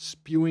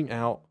spewing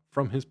out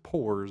from his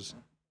pores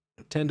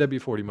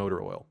 10W40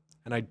 motor oil.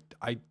 And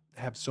I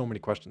have so many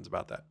questions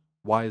about that.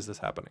 Why is this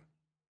happening?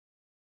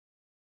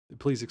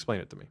 Please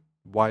explain it to me.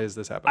 Why is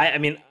this happening? I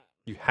mean,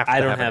 You have to I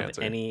don't have an have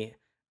answer. any.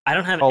 I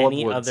don't have Call up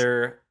any Woods.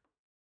 other.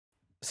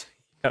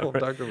 Call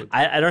Dr. Woods.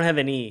 I don't have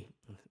any.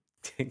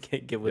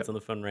 Get Woods Yep. on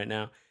the phone right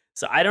now.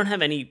 So I don't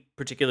have any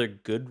particular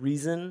good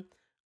reason,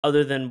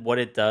 other than what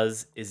it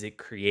does is it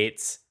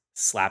creates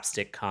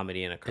slapstick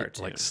comedy in a It's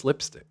cartoon. like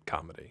slipstick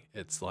comedy.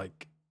 It's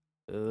like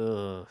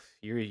Ugh,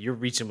 you're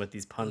reaching with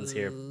these puns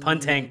here. Pun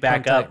tank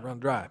back pun up. tight, run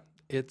dry.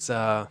 It's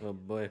Oh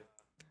boy.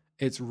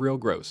 it's real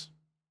gross.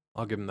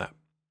 I'll give him that.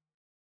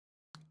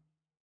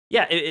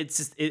 Yeah, it's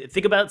just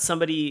think about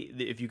somebody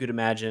if you could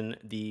imagine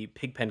the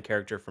Pigpen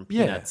character from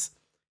Yeah. Peanuts,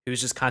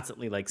 who's just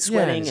constantly like Yeah,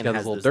 sweating he's and got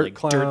has those those little like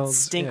dirt dirt clouds.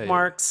 stink Yeah, yeah.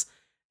 marks,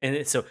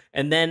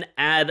 And then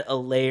add a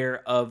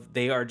layer of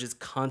they are just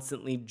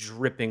constantly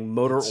dripping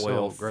motor It's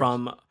oil so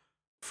gross.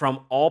 from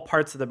all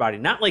parts of their body.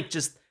 Not like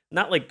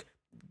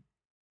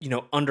Yeah.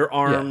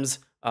 underarms,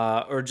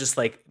 or just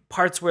like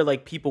parts where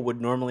like people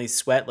would normally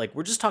sweat. Like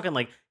we're just talking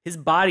like his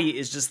body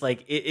is just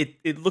like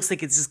it looks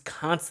like it's just It's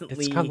kind of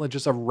constantly. like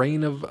just a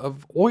rain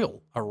of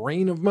oil, a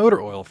rain of motor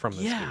oil from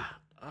this Yeah. dude.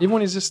 Even Ugh,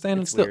 when he's just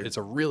standing it's still, weird. it's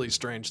a really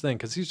strange thing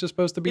because he's just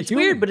supposed to be It's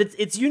weird, human. but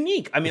it's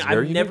unique. I mean, It's I've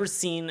very never unique.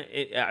 seen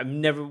it. I've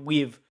never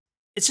we've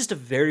It's just a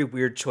very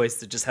weird choice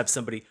to just have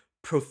somebody It's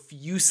a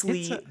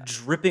profusely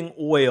dripping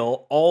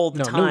oil all the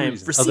no time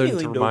for reason other than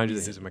seemingly to no remind you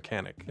that he's a reason.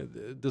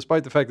 mechanic,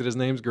 despite the fact that his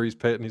name's Grease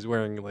Pit and he's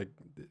wearing like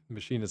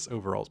machinist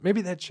overalls.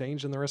 Maybe that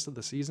changed in the rest of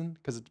the season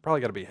because it's probably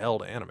got to be hell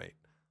to animate.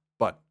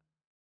 But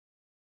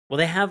Well,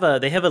 they have a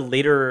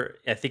later.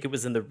 I think it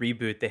was in the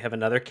reboot. They have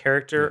another yeah,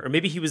 character, or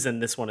maybe he was in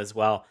this one as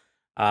well.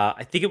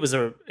 I think it was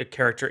a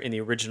character in the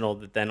original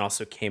that then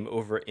also came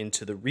over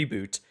into the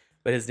reboot.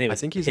 But his name I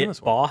is think he's in this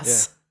Pit one. Yeah.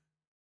 Boss.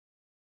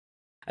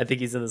 I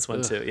think he's in this one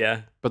Ugh. too.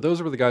 Yeah. But those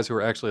were the guys who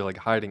were actually like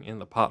hiding in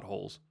the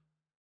potholes.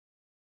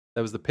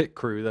 That was the pit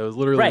crew that was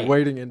literally Right.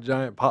 waiting in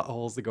giant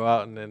potholes to go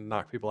out and then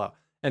knock people out.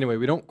 Anyway,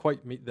 we don't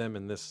quite meet them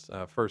in this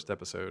first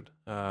episode,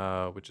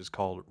 which is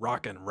called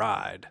Rock and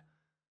Ride.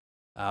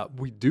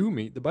 We do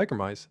meet the biker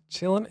mice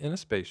chilling in a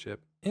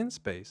spaceship in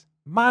space,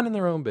 minding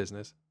their own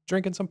business,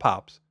 drinking some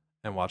pops,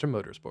 and watching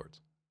motorsports,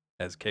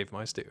 as cave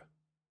mice do.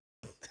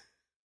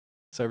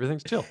 So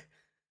everything's chill.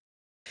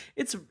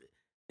 It's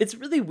it's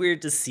really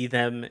weird to see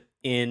them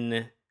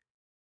in,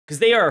 because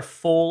they are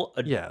full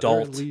Yeah, they're at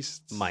adult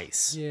least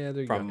mice they're from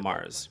young adult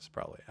Mars. mice,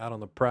 probably out on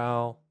the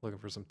prowl, looking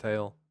for some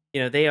tail.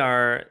 They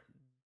are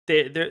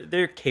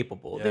they're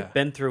capable. Yeah, They've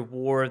been through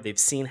war. They've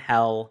seen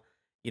hell.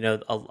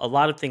 A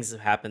lot of things have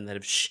happened that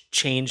have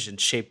changed and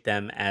shaped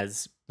them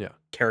as yeah,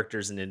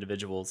 characters and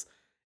individuals.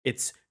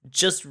 It's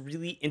just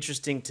really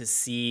interesting to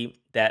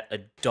see that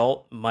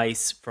adult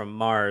mice from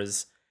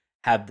Mars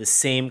have the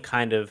same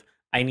kind of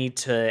I need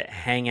to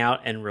hang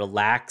out and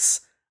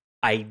relax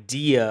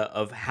idea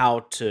of how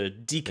to yeah.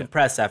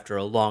 decompress after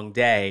a long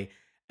day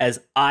as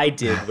I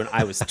did when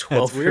I was It's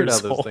 12 weird how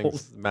years those old.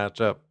 things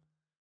match up.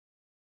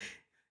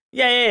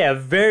 Yeah, yeah, yeah.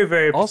 Very,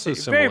 very, Also very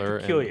similar and running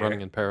peculiar.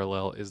 in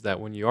parallel is that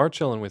when you are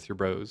chilling with your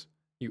bros,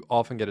 you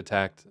often get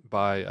attacked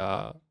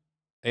by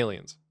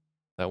aliens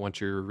that want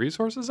your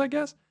resources, I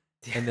guess,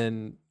 and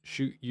then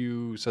shoot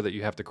you so that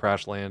you have to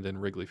crash land in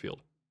Wrigley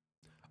Field.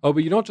 Oh,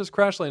 but you don't just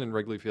crash land in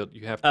Wrigley Field.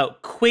 You have Oh,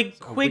 Quigley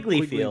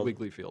Quigley Field.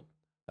 Wiggly Field,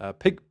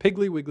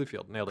 Piggly Wiggly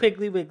Field. Nailed it.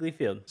 Quigley Wiggly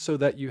Field. So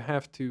that you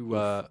have to.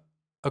 Oof.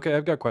 Okay,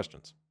 I've got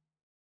questions.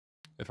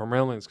 If I'm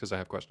rambling, it's because I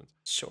have questions.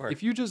 Sure.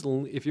 If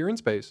you're in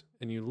space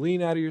and you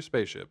lean out of your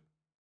spaceship,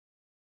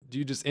 do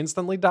you just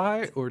instantly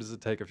die, or does it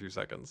take a few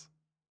seconds?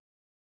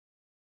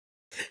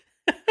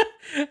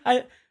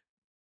 I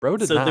Bro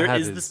did So not there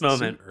have is his this suit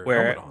moment or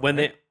where helmet on, when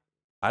right? they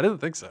I didn't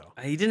think so.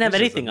 he didn't have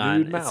He's just a anything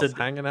nude on. mouse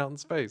hanging out in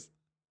space.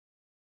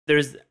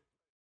 There's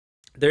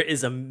there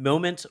is a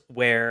moment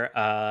where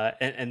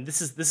and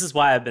this is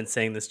why I've been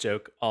saying this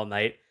joke all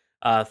night.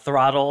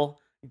 Throttle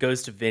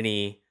goes to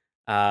Vinny.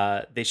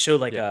 They show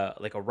like Yeah,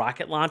 a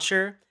rocket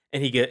launcher,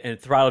 and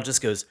Throttle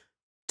just goes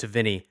to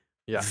Vinny,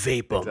 yeah,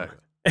 vape 'em. exactly.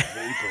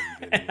 Vape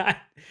 'em, And Vinny.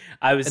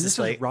 I was And just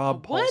this is like,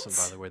 Rob Paulson, by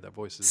what? the way. That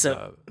voices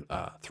So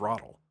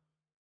Throttle.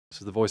 This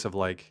is the voice of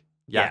like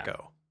yeah,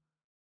 Yakko,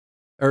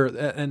 or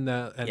yeah.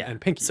 and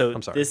Pinky. So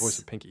I'm sorry, the voice this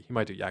of Pinky. He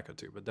might do Yakko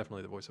too, but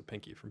definitely the voice of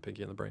Pinky from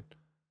Pinky and the Brain.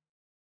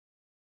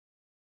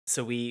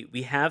 so we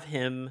have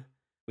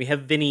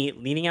Vinny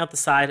leaning out the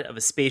side of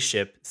a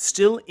spaceship,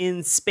 still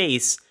in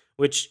space,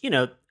 which,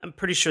 I'm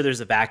pretty sure there's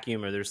a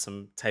vacuum or there's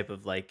some type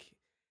of like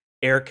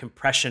air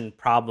compression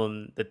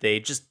problem that they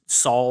just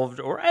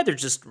solved or either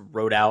just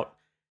wrote out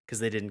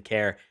because they didn't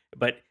care.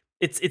 But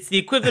it's the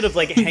equivalent of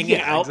like hanging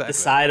Yeah, out the exactly.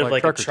 side of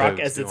Like like a trucker truck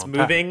toads as do it's on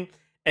Patton. moving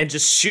and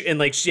just shoot and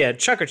like yeah,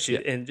 truck or Yeah,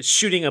 shoot and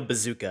shooting a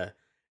bazooka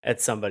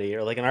at somebody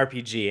or like an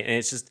RPG. And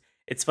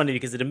it's funny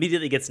because it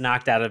immediately gets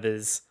knocked out of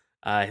his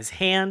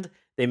hand.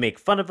 They make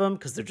fun of him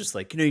because they're just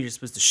like, you're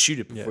supposed to shoot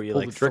it yeah. before you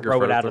Pull like the trigger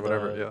throw it first out or of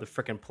whatever. Yeah. the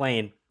freaking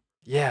plane.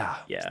 Yeah,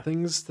 Yeah.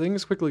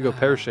 things quickly go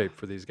pear shaped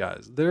for these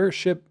guys. Their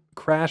ship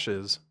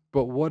crashes,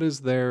 but what is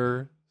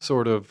their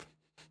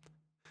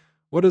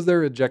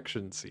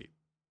ejection seat?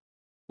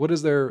 What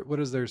is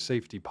their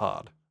safety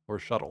pod or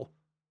shuttle?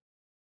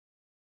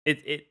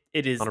 It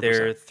is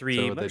their 100%. three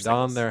So they don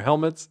motorcycles. their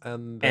helmets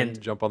and then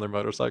And jump on their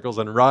motorcycles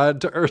and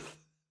ride to Earth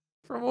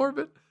from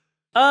orbit.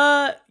 you're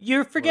What did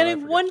I forgetting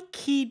forget? one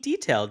key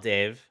detail,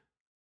 Dave.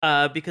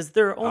 Because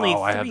there are only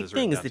Oh, I have three this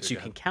written things down that too. you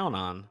Go can ahead. count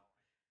on.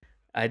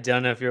 I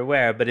don't know if you're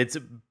aware, but it's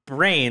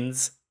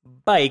brains,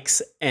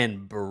 bikes,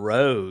 and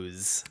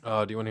bros.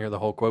 Do you want to hear the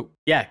whole quote?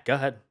 Yeah, go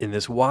ahead. In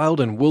this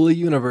wild and woolly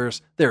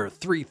universe, there are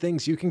three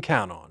things you can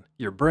count on: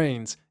 your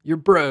brains, your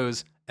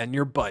bros, and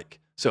your bike.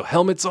 So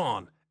helmets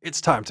on. It's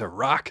time to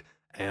rock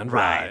and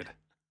ride.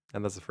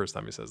 And that's the first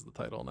time he says the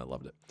title, and I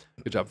loved it.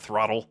 Good job,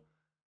 Throttle.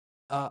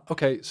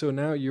 Okay, so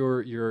now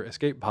your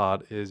escape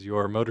pod is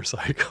your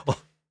motorcycle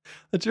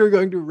that you're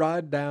going to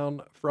ride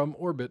down from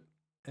orbit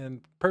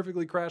and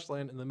perfectly crash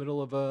land in the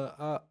middle of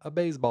a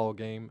baseball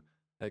game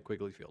at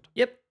Quigley Field.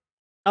 Yep.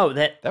 Oh,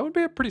 that That would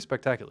be a pretty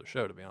spectacular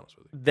show, to be honest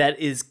with you. that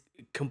is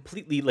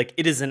completely like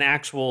it is an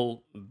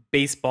actual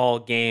baseball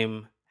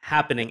game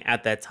happening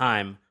at that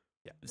time.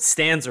 Yeah.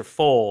 Stands are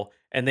full,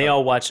 and they Oh.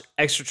 all watch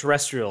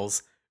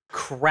extraterrestrials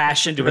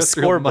crash into a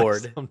Terrestrial mice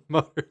scoreboard. on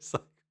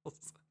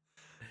motorcycles.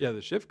 Yeah,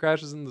 the shift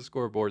crashes into the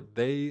scoreboard.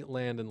 They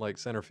land in like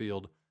center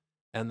field,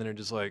 and then are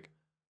just like,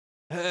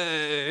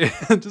 "Hey!"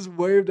 just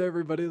wave to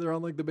everybody. They're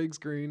on like the big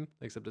screen,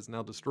 except it's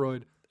now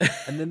destroyed.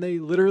 And then they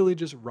literally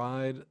just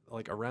ride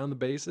like around the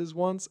bases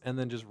once, and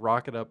then just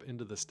rocket up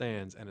into the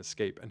stands and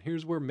escape. And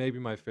here's where maybe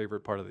my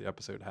favorite part of the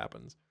episode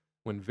happens: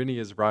 when Vinny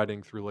is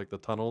riding through like the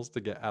tunnels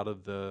to get out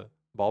of the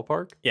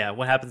ballpark. Yeah,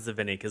 what happens to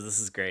Vinny? Because this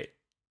is great.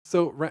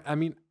 So, I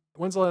mean,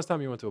 when's the last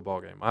time you went to a ball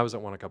game? I was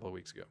at one a couple of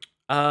weeks ago.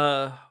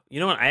 You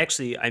know what?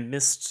 I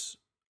missed.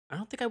 I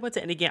don't think I went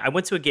to any game. I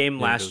went to a game Didn't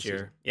go last this year.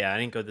 season. Yeah, I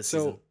didn't go this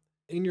season. So,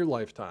 in your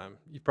lifetime,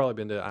 you've probably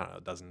been to, I don't know,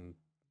 a dozen,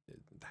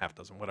 half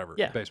dozen, whatever,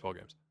 Yeah. baseball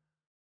games.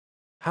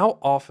 How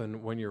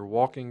often, when you're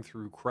walking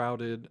through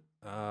crowded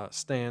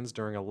stands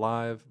during a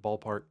live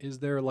ballpark, is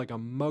there like a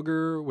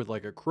mugger with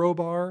like a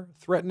crowbar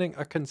threatening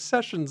a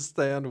concession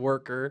stand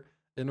worker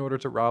in order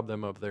to rob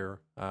them of their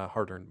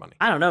hard-earned money?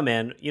 I don't know,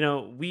 man. You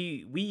know,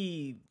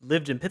 we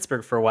lived in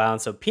Pittsburgh for a while,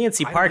 and so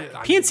PNC I Park did-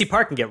 I- PNC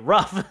Park can get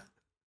rough.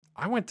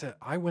 I went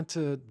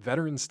to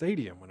Veterans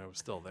Stadium when I was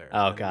still there.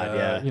 Oh, And, God,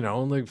 yeah. You know,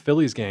 only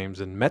Phillies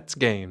games and Mets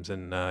games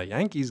and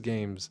Yankees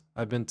games.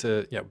 I've been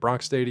to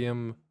Bronx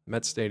Stadium,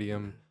 Mets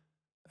Stadium,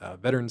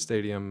 Veterans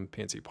Stadium,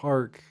 PNC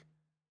Park.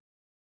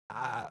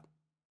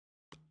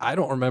 I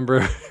don't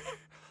remember.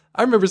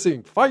 I remember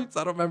seeing fights.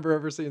 I don't remember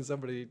ever seeing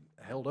somebody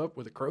held up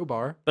with a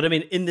crowbar. But I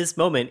mean, in this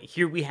moment,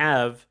 here we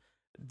have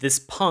this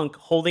punk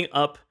holding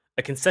up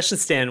a concession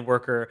stand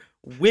worker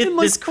with And,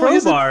 like, this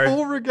plays in crowbar.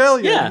 full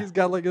regalia. Yeah. He's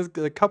got like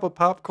a cup of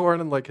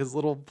popcorn and like his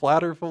little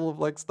platter full of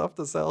like stuff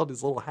to sell and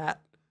his little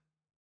hat.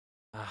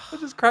 It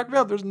just cracked me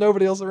up. There's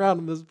nobody else around,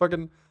 and this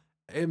fucking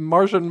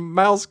Martian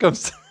mouse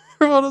comes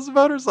through on his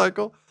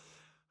motorcycle.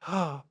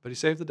 But he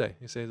saved the day.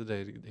 He saved the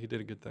day. He did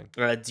a good thing.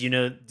 Do you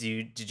know?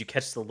 Did you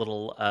catch the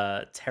little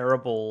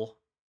terrible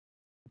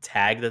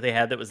tag that they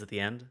had that was at the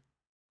end?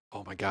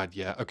 Oh my God,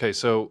 yeah. Okay,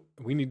 so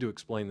we need to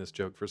explain this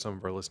joke for some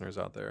of our listeners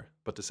out there.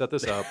 But to set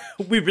this up,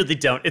 We really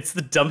don't. It's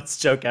the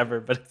dumbest joke ever.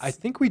 But I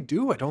think we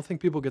do. I don't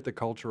think people get the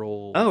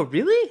cultural. oh,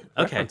 really?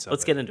 Okay, reference of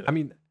let's it. get into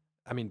it.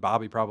 I mean,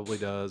 Bobby probably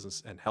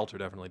does, and Helter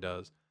definitely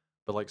does.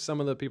 But like some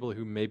of the people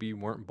who maybe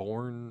weren't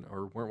born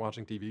or weren't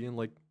watching TV in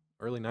like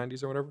early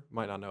 '90s or whatever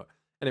might not know it.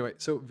 Anyway,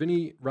 so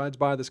Vinny rides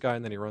by this guy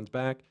and then he runs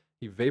back.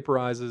 He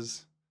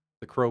vaporizes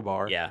the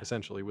crowbar, Yeah.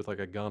 essentially with like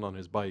a gun on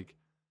his bike,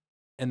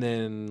 and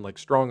then like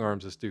strong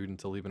arms this dude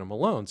into leaving him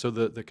alone. So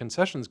the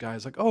concessions guy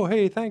is like, "Oh,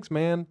 hey, thanks,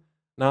 man."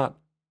 Not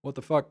what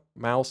the fuck,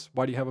 mouse?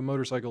 Why do you have a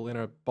motorcycle in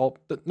a ball?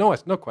 No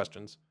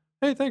questions.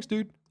 Hey, thanks,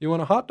 dude. You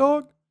want a hot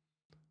dog?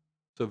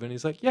 So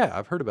Vinny's like, "Yeah,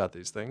 I've heard about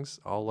these things.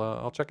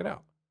 I'll check it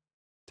out."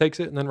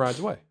 Takes it and then rides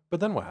away. But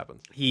then what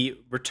happens?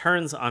 He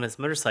returns on his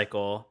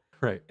motorcycle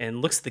Right.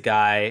 and looks at the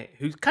guy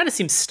who kind of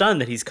seems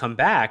stunned that he's come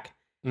back,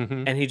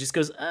 Mm-hmm. and he just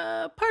goes,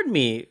 "Pardon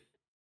me,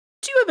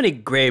 do you have any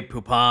Grey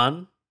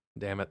Poupon?"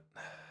 Damn it.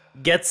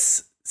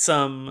 Gets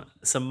some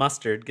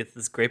mustard, gets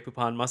this Grey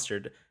Poupon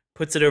mustard,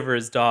 puts it over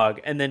his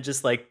dog, and then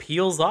just like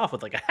peels off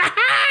with like a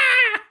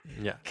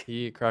Yeah,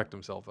 he cracked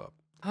himself up.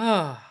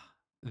 ah.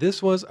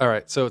 This was all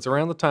right. So it's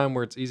around the time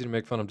where it's easy to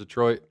make fun of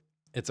Detroit.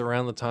 It's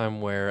around the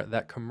time where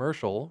that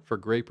commercial for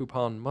Grey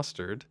Poupon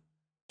mustard,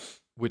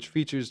 which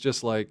features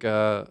just like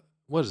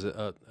what is it?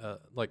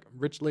 Like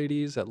rich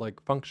ladies at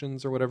like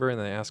functions or whatever, and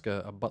they ask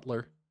a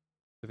butler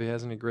if he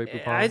has any Grey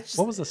Poupon.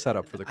 What was the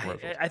setup for the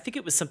commercial? I think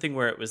it was something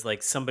where it was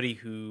like somebody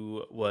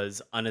who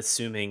was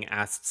unassuming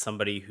asked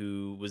somebody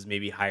who was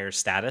maybe higher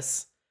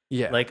status,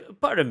 Yeah, like,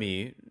 "Pardon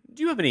me,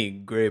 do you have any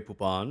Grey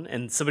Poupon?"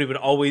 And somebody would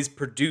always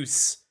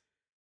produce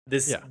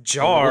this Yeah, a little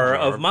jar jar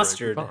of of Grey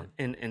mustard, Poupon.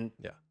 and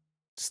Yeah.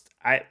 just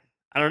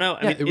I don't know.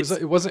 I yeah. mean,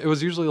 It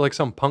was usually like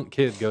some punk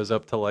kid goes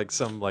up to like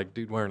some like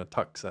dude wearing a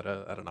tux at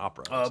an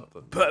opera or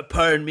something.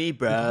 Pardon me,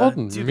 bro.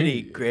 Pardon Do you have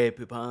any me. Grey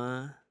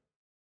Poupon?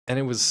 And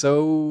it was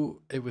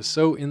so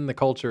in the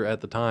culture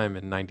at the time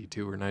in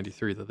 92 or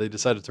 93 that they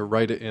decided to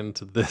write it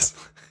into this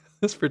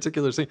this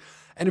particular scene.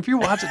 And if you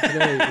watch it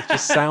today, it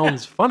just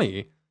sounds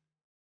funny,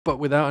 but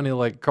without any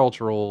like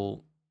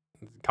cultural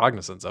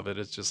cognizance of it.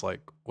 It's just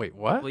like, wait,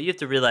 what? Well, you have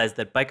to realize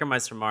that Biker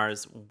Mice from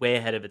Mars, way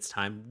ahead of its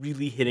time,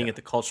 really hitting at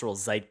the cultural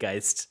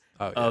zeitgeist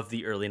Oh, yeah. of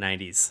the early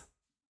 90s.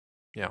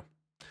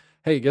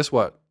 Hey, guess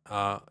what?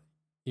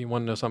 You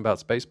want to know something about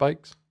space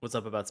bikes? What's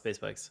up about space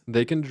bikes?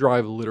 They can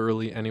drive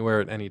literally anywhere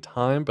at any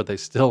time, but they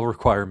still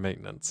require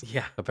maintenance,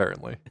 Yeah.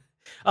 apparently.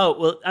 Oh,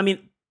 well, I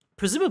mean,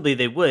 presumably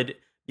they would,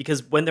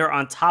 because when they're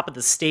on top of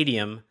the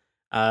stadium,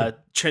 to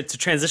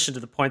transition to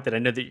the point that I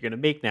know that you're going to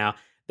make now,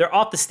 they're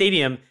off the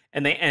stadium,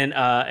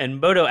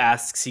 and Moto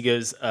asks, he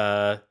goes,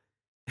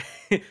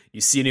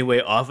 "You see any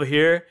way off of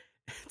here?"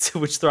 To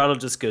which Throttle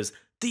just goes,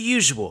 the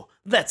usual.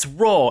 Let's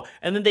roll.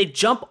 And then they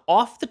jump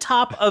off the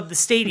top of the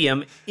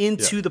stadium Yeah.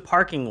 into the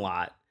parking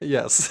lot.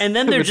 Yes. And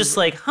then they're Which just is-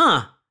 like,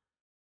 huh.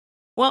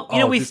 Well, you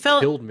know, Oh, this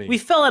killed me. we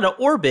fell out of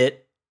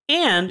orbit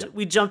and Yeah.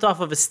 we jumped off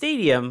of a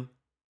stadium.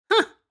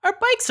 Huh, our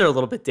bikes are a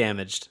little bit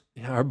damaged.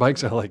 Yeah, our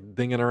bikes are like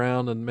dinging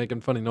around and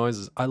making funny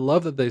noises. I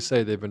love that they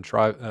say they've been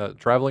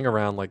traveling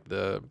around like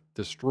the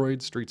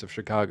destroyed streets of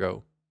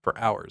Chicago for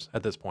hours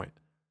at this point,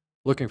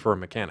 looking for a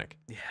mechanic.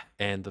 Yeah.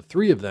 And the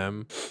three of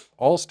them,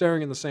 all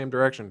staring in the same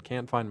direction,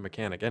 can't find a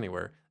mechanic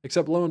anywhere.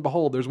 Except lo and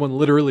behold, there's one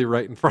literally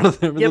right in front of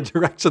them in Yep. the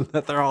direction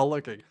that they're all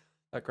looking.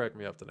 That cracked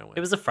me up to no end.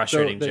 It was a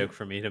frustrating they- joke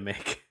for me to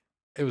make.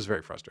 It was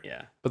very frustrating.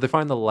 Yeah. But they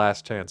find the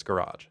last chance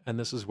garage, and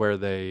this is where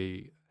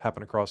they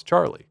happen across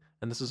Charlie.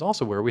 And this is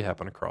also where we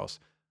happen across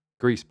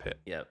Grease Pit.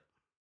 Yep.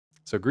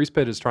 So Grease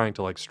Pit is trying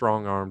to like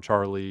strong arm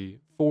Charlie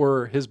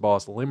for his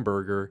boss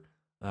Limburger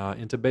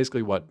into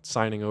basically what,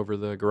 signing over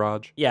the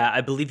garage. Yeah,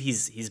 I believe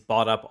he's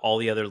bought up all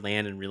the other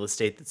land and real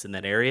estate that's in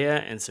that area,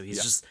 and so he's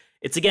Yeah. just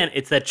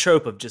it's that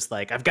trope of just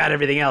like, I've got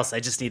everything else, I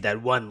just need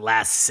that one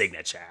last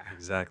signature.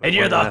 Exactly. And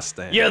you're One the last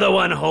stand. you're the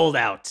one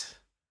holdout.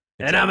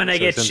 And I'm gonna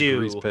So it's get in you.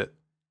 Grease Pit.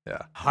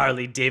 Yeah.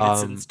 Harley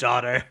Davidson's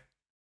daughter.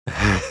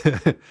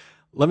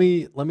 let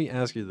me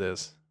ask you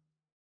this.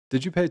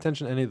 Did you pay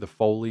attention to any of the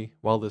Foley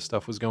while this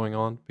stuff was going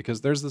on?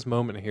 Because there's this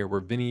moment here where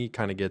Vinny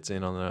kind of gets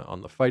in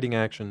on the fighting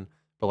action,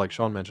 but like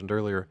Sean mentioned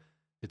earlier,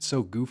 it's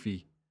so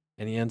goofy,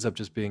 and he ends up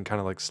just being kind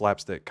of like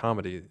slapstick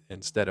comedy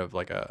instead of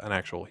like an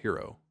actual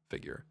hero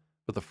figure.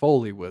 But the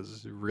Foley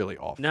was really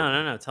off.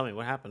 No. Tell me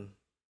what happened.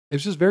 It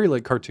was just very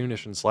like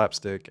cartoonish and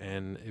slapstick,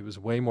 and it was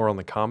way more on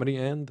the comedy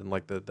end than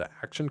like the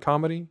action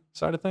comedy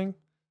side of thing.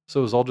 So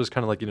it was all just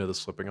kind of like, the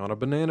slipping on a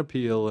banana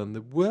peel and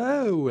the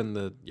whoa and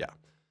the yeah.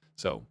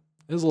 So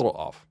it was a little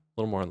off,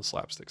 a little more on the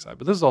slapstick side.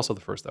 But this is also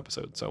the first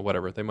episode, so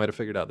whatever. They might have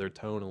figured out their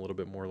tone a little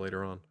bit more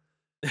later on.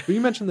 But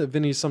you mentioned that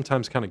Vinny's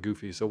sometimes kind of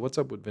goofy. So what's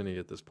up with Vinny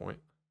at this point?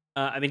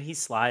 I mean, he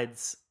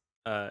slides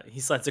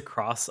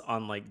across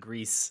on like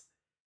grease.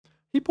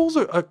 He pulls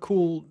a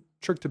cool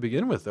trick to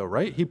begin with, though,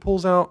 right?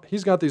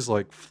 He's got these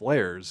like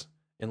flares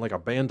in like a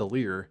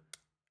bandolier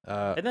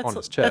And on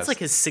his chest. that's like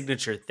his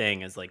signature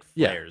thing is like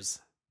Yeah. flares.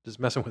 Just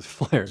messing with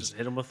flares. Just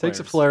hit him with Takes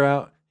flares. a flare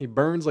out. He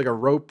burns like a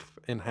rope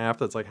in half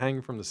that's like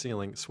hanging from the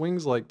ceiling,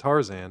 swings like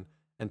Tarzan,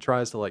 and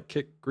tries to like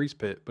kick Grease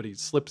Pit, but he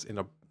slips in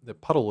the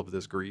puddle of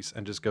this grease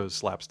and just goes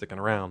slapsticking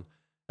around.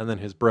 And then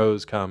his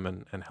bros come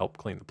and help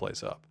clean the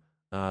place up.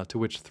 To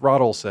which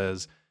Throttle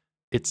says,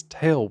 "It's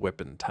tail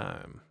whipping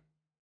time."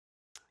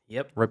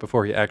 Yep. Right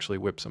before he actually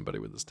whips somebody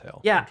with his tail.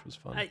 Yeah. Which was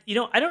fun. I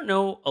don't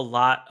know a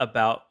lot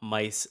about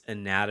mice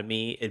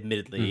anatomy,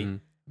 admittedly. Mhm.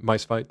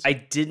 Mice fights. I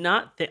did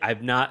not I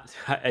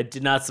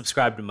did not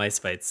subscribe to Mice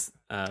Fights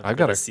I've for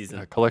got this a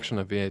season. collection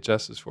of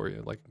VHSs for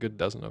you, like a good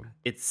dozen of them.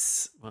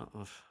 It's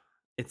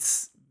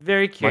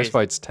very Mice curious.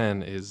 Fights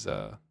 10 is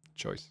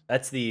choice.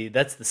 That's the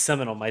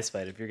seminal Mice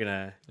Fight. If you're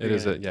gonna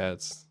It's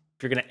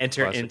if you're gonna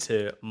enter classic.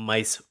 into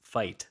Mice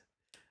Fight,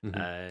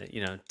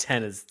 Mhm.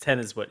 10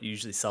 is what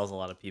usually sells a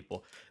lot of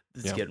people.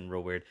 This is Yeah. getting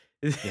real weird.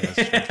 that's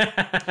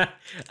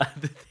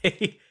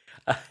They,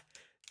 uh,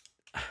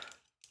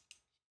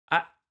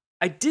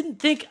 I didn't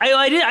think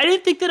I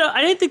didn't think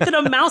that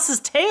a mouse's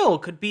tail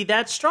could be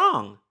that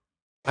strong.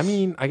 I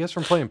mean, I guess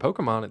from playing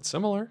Pokemon, it's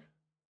similar.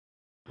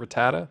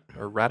 Rattata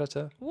or Rattata has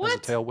a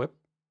What? tail whip.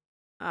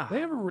 Ah,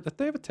 They have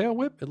a tail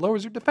whip. It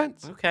lowers your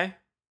defense. okay.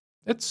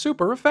 It's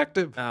super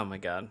effective. Oh my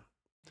god.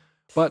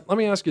 But let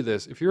me ask you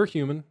this: if you're a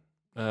human,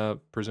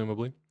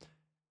 presumably,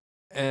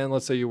 and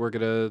let's say you work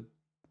at a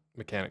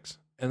mechanics,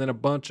 and then a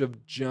bunch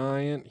of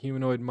giant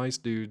humanoid mice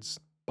dudes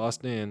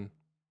bust in,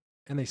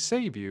 and they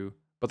save you,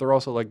 but they're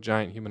also like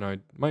giant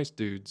humanoid mice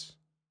dudes,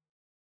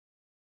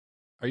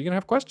 are you gonna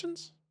have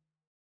questions?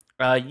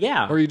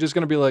 Yeah. Or are you just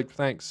gonna be like,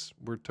 thanks,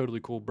 we're totally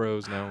cool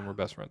bros now and we're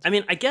best friends? I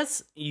mean, I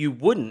guess you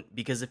wouldn't,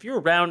 because if you're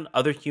around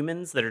other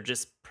humans that are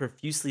just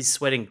profusely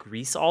sweating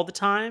grease all the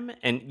time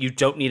and you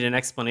don't need an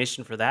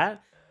explanation for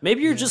that,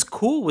 maybe you're Yeah. just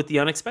cool with the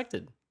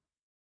unexpected.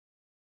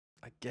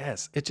 I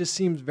guess. It just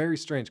seems very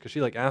strange because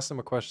she like asked them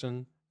a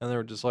question and they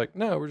were just like,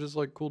 no, we're just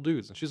like cool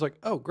dudes. And she's like,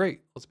 oh,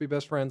 great. Let's be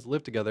best friends,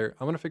 live together.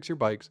 I'm going to fix your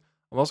bikes.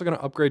 I'm also going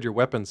to upgrade your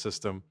weapon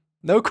system.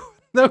 No,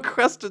 no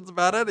questions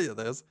about any of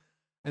this.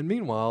 And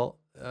meanwhile,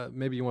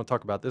 maybe you want to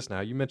talk about this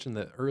now. You mentioned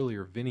that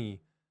earlier Vinny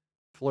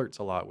flirts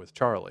a lot with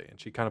Charlie and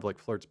she kind of like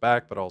flirts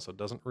back, but also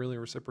doesn't really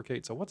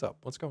reciprocate. So what's up?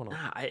 What's going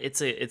on?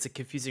 It's a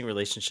confusing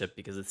relationship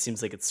because it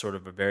seems like it's sort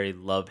of a very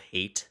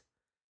love-hate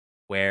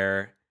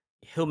where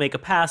he'll make a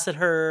pass at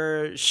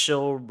her,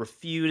 she'll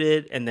refute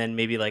it, and then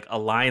maybe like a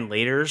line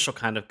later she'll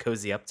kind of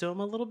cozy up to him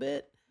a little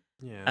bit.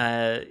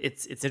 Yeah.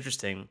 It's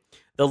interesting.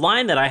 The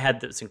line that I had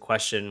that was in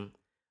question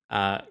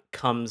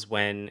comes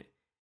when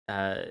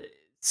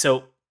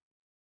so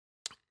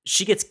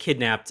she gets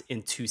kidnapped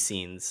in two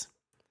scenes,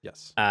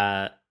 Yes.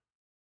 and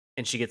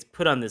she gets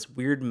put on this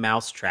weird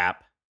mouse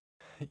trap.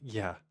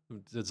 Yeah.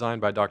 Designed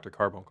by Dr.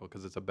 Carbuncle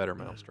because it's a better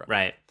mousetrap.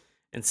 Right.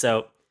 And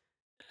so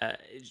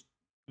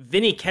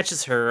Vinny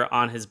catches her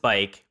on his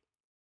bike,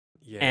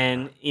 Yeah.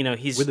 and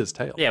he's With his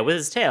tail. yeah, with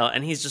his tail,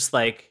 and he's just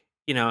like,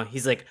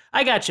 he's like,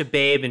 I got you,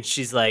 babe, and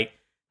she's like,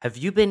 have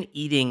you been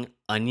eating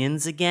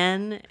onions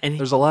again?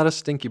 There's a lot of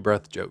stinky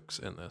breath jokes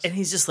in this. And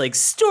he's just like,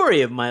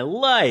 story of my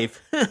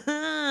life.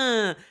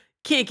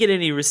 Can't get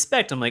any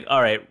respect. I'm like,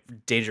 all right,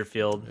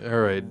 Dangerfield. All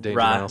right, Danger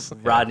Mouse. Yeah.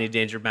 Rodney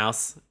Danger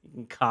Mouse. You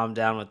can calm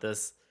down with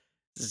this.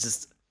 It's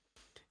just,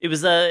 it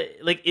was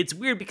like, it's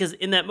weird because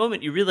in that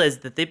moment you realize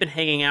that they've been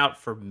hanging out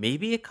for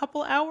maybe a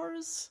couple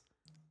hours.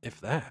 If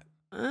that.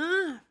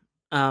 Uh,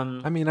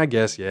 I mean, I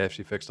guess, yeah, if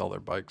she fixed all their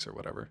bikes or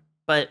whatever.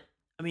 But,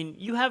 I mean,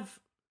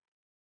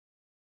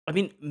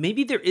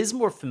 maybe there is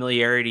more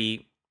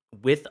familiarity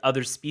with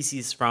other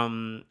species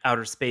from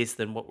outer space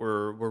than what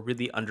we're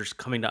really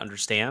coming to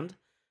understand,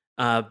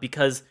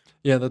 because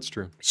Yeah, that's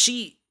true.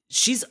 she's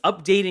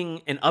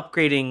updating and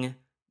upgrading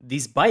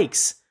these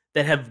bikes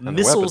that have And the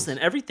missiles weapons. and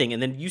everything,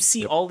 and then you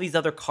see Yep. all these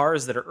other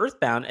cars that are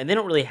earthbound, and they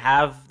don't really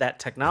have that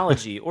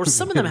technology, or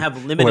some of them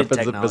have limited Weapons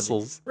technology, and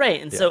missiles.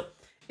 right? And Yeah. so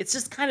it's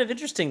just kind of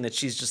interesting that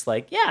she's just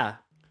like, yeah,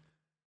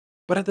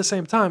 But at the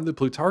same time, the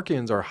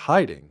Plutarchians are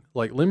hiding.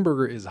 Like,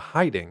 Limburger is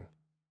hiding.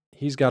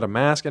 He's got a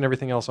mask and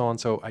everything else on,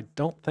 so I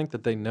don't think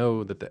that they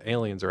know that the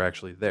aliens are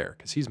actually there,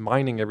 because he's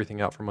mining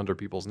everything out from under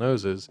people's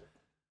noses.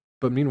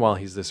 But meanwhile,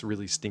 he's this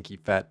really stinky,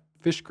 fat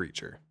fish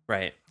creature.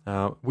 right.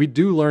 We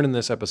do learn in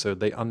this episode,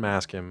 they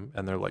unmask him,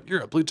 and they're like,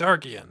 you're a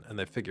Plutarchian, and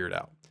they figure it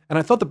out. And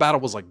I thought the battle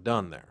was, like,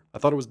 done there. I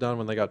thought it was done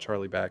when they got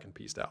Charlie back and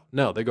pieced out.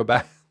 No, they go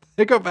back.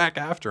 They go back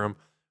after him,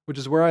 which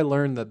is where I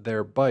learned that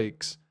their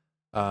bikes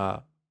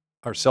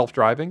are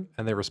self-driving,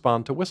 and they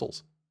respond to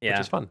whistles, Yeah,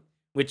 which is fun.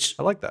 which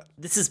I like that.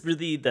 this is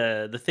really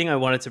the thing I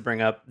wanted to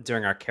bring up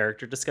during our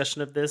character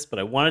discussion of this, but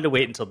I wanted to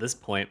wait until this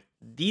point.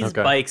 These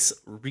Okay. bikes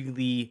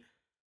really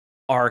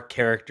are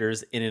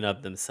characters in and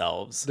of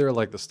themselves. They're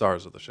like the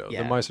stars of the show.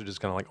 Yeah. The mice are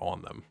just kind of like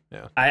on them.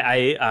 Yeah.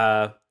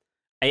 I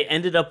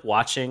ended up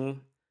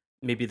watching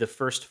maybe the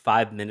first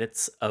 5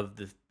 minutes of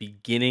the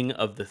beginning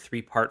of the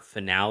 3-part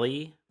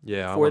finale,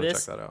 Yeah, I For want to check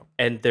this? that out.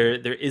 and there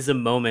is a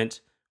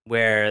moment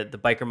where the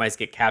biker mice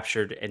get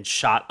captured and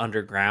shot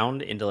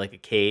underground into like a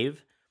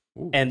cave.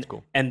 Ooh, And that's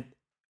cool. and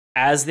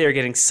as they're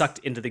getting sucked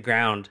into the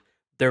ground,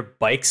 their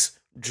bikes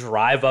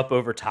drive up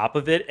over top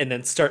of it and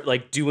then start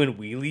like doing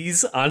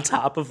wheelies on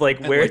top of like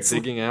And, where like, it's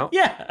digging out.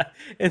 yeah.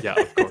 And Yeah,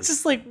 of course. it's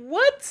just like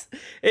what?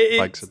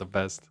 Bikes are the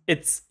best.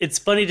 It's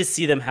funny to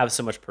see them have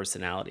so much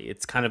personality.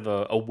 It's kind of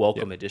a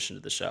welcome addition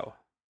to the show.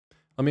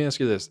 Let me ask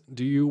you this: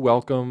 do you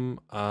welcome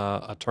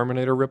a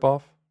Terminator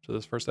ripoff to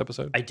this first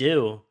episode? I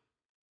do.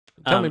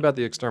 Tell me um, about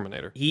the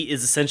Exterminator. He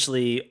is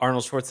essentially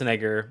Arnold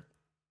Schwarzenegger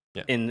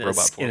Yeah, in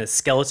robot form. in a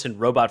skeleton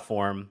robot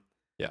form.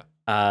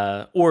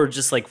 Yeah. Or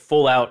just like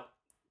full out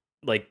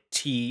like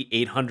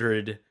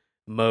T-800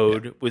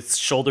 mode with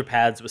shoulder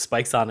pads with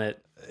spikes on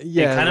it.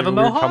 Yeah, kind of like a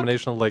weird mohawk?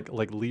 combination of like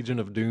Legion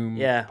of Doom,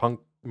 Yeah. punk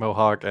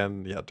mohawk,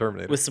 and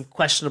Terminator. With some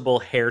questionable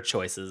hair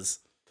choices.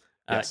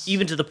 Yes.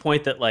 Even to the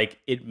point that like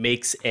it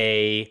makes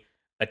a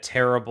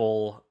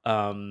terrible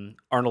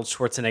Arnold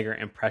Schwarzenegger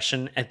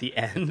impression at the It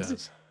end.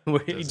 does.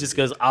 Where It he does just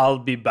indeed. goes, I'll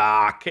be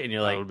back. And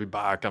you're I like, would be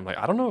back. I'm like,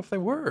 I don't know if they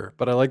were,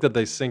 but I like that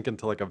they sink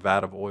into like a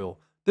vat of oil.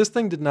 This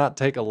thing did not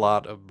take a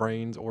lot of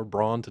brains or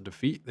brawn to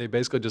defeat. They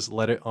basically just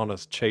let it on a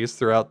chase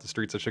throughout the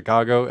streets of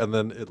Chicago, and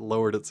then it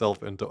lowered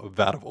itself into a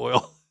vat of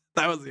oil.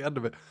 That was the end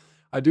of it.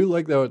 I do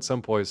like, though, at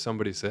some point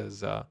somebody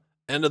says,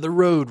 end of the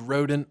road,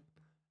 rodent.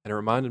 And it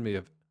reminded me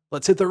of,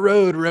 let's hit the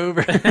road,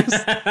 rovers.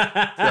 So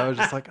I was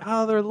just like,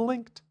 oh, they're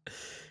linked.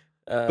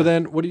 But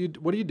then what do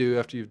you do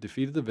after you've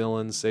defeated the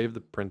villain, saved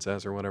the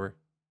princess or whatever?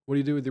 What do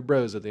you do with your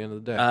bros at the end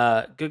of the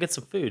day? go get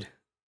some food.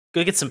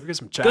 Go get some Go get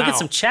some chow. Go get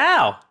some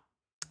chow.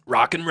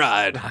 Rock and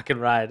ride. Rock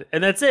and ride.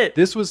 And that's it.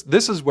 This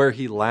is where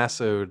he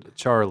lassoed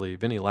Charlie.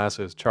 Vinny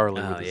lassos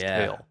Charlie with his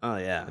tail Oh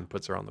yeah. and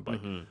puts her on the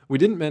bike. Mhm. We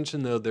didn't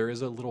mention, though, there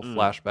is a little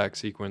flashback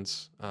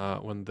sequence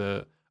when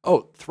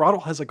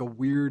Throttle has like a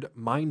weird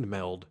mind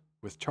meld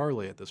with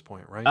Charlie at this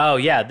point, right? Oh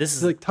yeah. This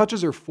is He like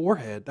touches her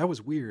forehead. That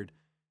was weird.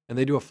 And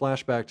they do a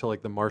flashback to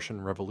like the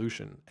Martian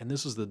Revolution. And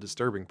this is the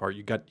disturbing part.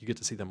 You get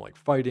to see them like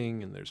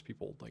fighting, and there's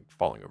people like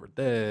falling over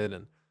dead,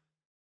 and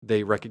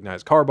they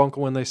recognize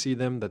Carbuncle when they see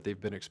them that they've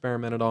been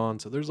experimented on.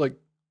 So there's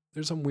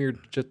some weird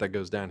shit that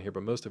goes down here,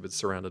 but most of it's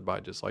surrounded by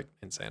just like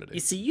insanity. you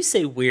see, you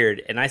say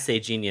weird, and I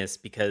say genius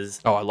because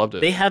Oh, I loved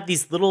it. they have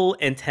these little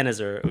antennas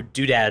or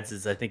doodads,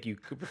 as I think you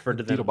referred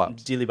to them,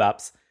 Deedle-bops.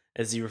 deely-bops,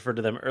 as you referred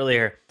to them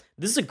earlier.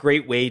 This is a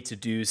great way to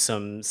do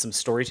some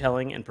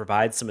storytelling and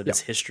provide some of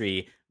this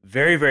history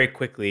very, very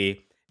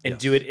quickly and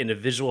do Yes. it in a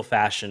visual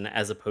fashion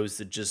as opposed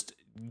to just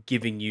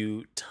giving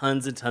you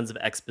tons and tons of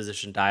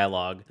exposition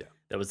dialogue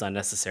that was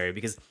unnecessary,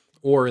 because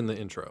Or in the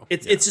intro.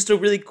 it's just a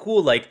really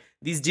cool, like,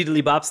 these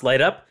deedly bops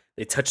light up,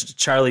 they touch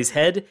Charlie's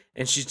head,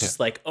 and she's just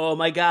like, oh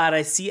my god,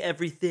 I see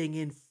everything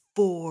in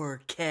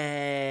 4K.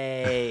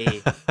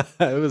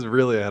 It was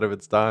really ahead of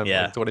its time.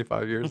 Yeah. Like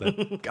 25 years.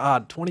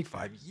 God,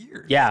 25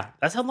 years. Yeah,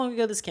 that's how long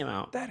ago this came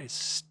out. That is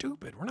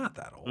stupid. We're not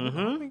that old,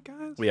 Mhm. are we,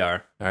 guys? We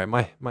are. All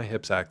right, my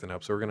hip's acting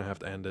up, so we're gonna have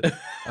to end it.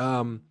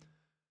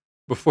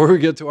 Before we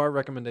get to our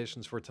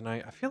recommendations for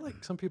tonight, I feel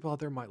like some people out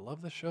there might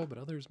love the show, but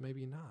others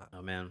maybe not.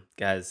 Oh man,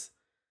 guys,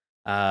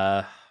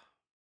 uh,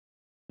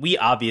 we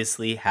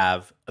obviously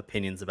have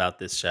opinions about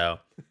this show.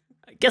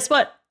 Guess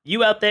what?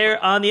 You out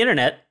there on the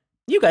internet,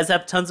 you guys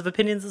have tons of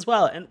opinions as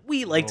well, and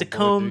we like Oh to boy, do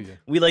comb you.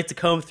 we like to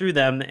comb through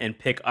them and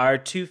pick our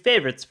two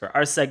favorites for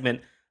our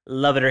segment,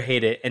 Love It or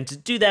Hate It. And to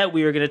do that,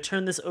 we are going to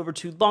turn this over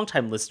to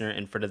longtime listener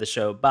and friend of the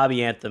show,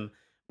 Bobby Anthem.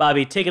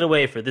 Bobby, take it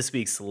away for this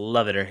week's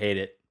Love It or Hate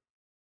It.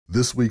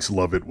 This week's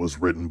Love It was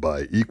written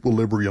by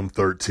Equilibrium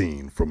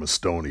 13 from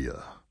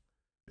Estonia.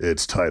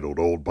 It's titled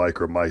Old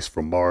Biker Mice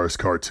from Mars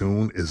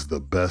cartoon is the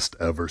best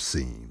ever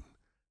seen,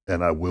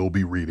 and I will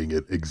be reading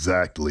it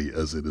exactly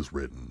as it is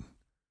written.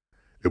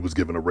 It was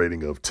given a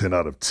rating of 10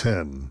 out of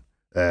 10,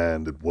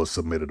 and it was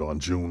submitted on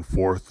June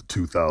 4th,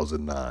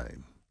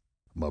 2009.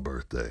 My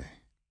birthday.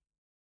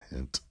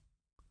 Hint.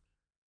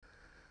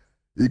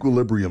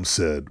 Equilibrium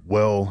said,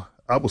 well,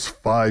 I was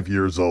 5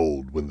 years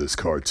old when this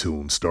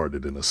cartoon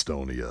started in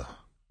Estonia.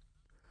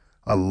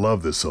 I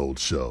love this old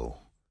show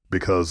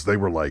because they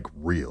were like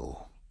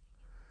real.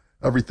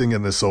 Everything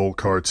in this old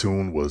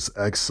cartoon was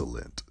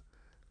excellent.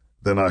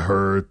 Then I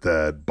heard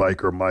that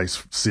Biker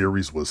Mice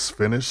series was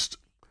finished.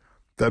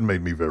 That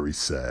made me very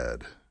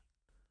sad.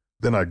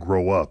 Then I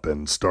grew up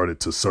and started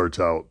to search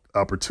out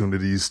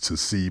opportunities to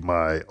see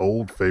my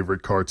old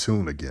favorite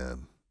cartoon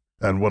again.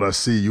 And what I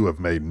see, you have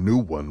made new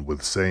one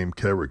with same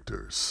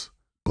characters,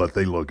 but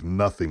they look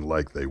nothing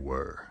like they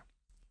were.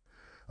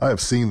 I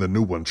have seen the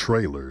new one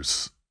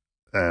trailers,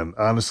 and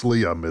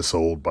honestly, I miss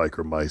old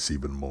Biker Mice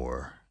even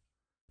more.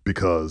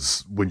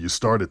 Because when you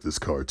started this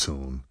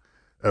cartoon,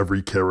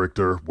 every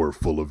character were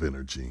full of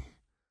energy,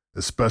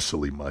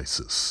 especially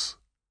Mices.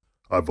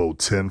 I vote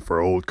 10 for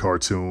old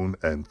cartoon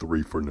and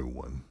 3 for new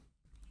one.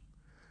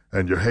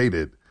 And your hate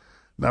it,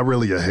 not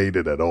really a hate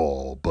it at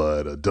all,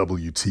 but a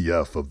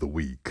WTF of the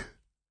week.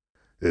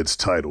 It's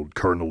titled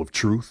Kernel of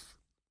Truth,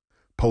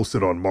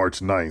 posted on March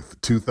 9th,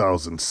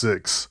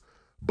 2006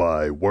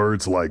 by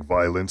Words Like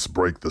Violence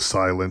Break the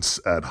Silence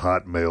at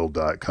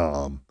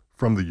hotmail.com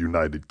from the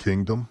United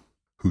Kingdom,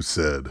 who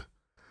said,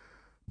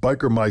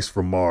 Biker Mice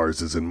from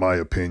Mars is in my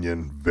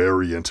opinion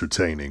very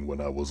entertaining when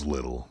I was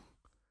little.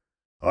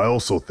 I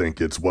also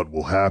think it's what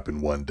will happen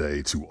one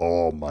day to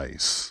all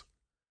mice.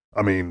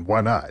 I mean,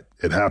 why not?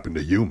 It happened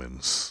to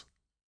humans.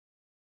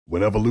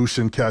 When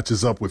evolution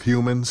catches up with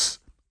humans,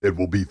 it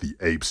will be the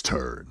apes'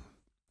 turn.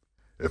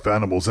 If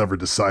animals ever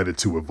decided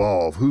to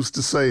evolve, who's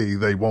to say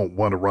they won't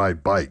want to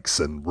ride bikes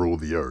and rule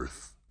the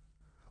earth?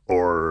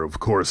 Or, of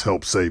course,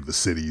 help save the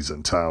cities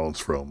and towns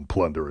from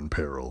plunder and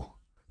peril.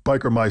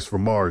 Biker Mice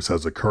from Mars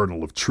has a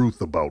kernel of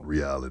truth about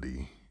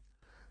reality.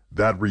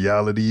 That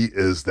reality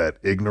is that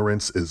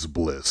ignorance is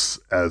bliss.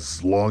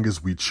 As long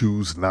as we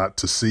choose not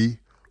to see,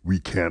 we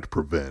can't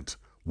prevent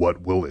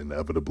what will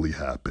inevitably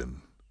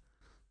happen.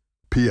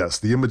 P.S.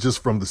 The images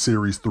from the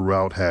series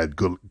throughout had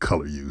good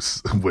color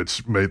use,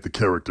 which made the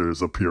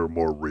characters appear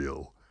more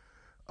real.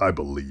 I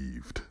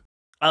believed.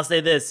 I'll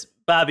say this,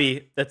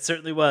 Bobby, that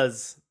certainly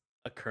was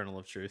a kernel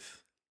of truth.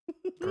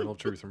 Kernel of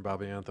Truth from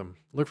Bobby Anthem.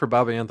 Look for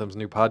Bobby Anthem's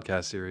new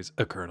podcast series,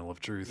 A Kernel of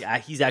Truth. Yeah,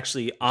 he's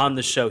actually on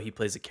the show. He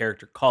plays a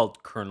character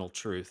called Colonel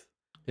Truth.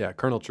 Yeah,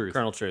 Kernel Truth.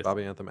 Colonel Truth.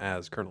 Bobby Anthem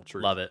as Kernel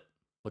Truth. Love it.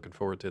 Looking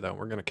forward to that.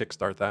 We're going to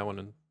kickstart that one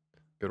and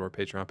go to our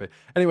Patreon page.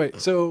 Anyway,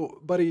 so,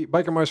 buddy,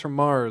 Biker Mice from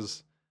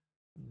Mars,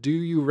 do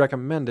you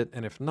recommend it?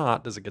 And if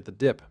not, does it get the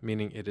dip,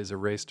 meaning it is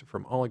erased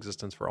from all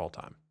existence for all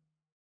time?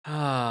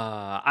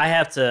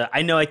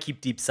 I know I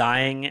keep deep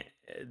sighing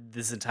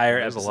this entire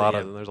There's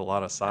episode. there's a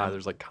lot of sigh.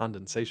 There's like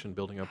condensation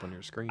building up on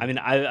your screen. I mean,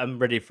 I'm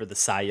ready for the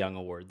Cy Young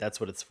Award. That's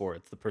what it's for.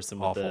 It's the person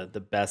with Awful.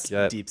 the best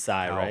Get deep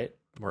sigh, out. right?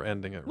 We're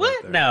ending it What?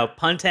 right there. No,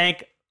 pun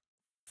tank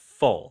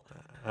full.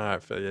 I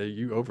feel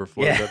you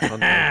overflowed that pun.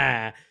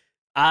 Yeah.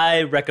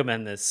 I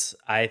recommend this.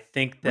 I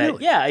think that,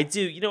 Really? yeah, I do.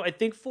 You know, I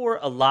think for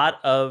a lot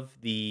of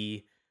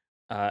the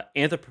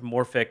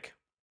anthropomorphic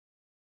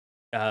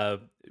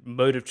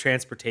mode of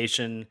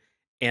transportation,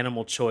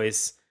 animal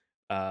choice,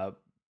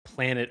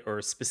 planet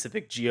or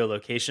specific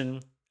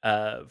geolocation,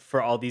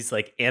 for all these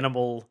like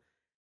animal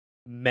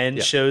men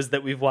Yeah. shows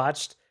that we've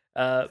watched.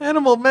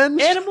 Animal Men.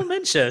 Animal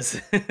men shows.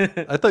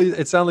 I thought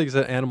it sounded like you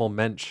said Animal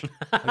Mensch.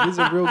 Like, he's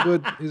a real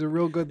good. He's a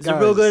real good These guy. are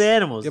real good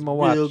animals. Give 'em a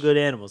watch. Real good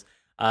animals.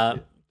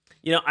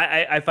 You know,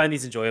 I find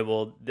these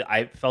enjoyable.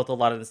 I felt a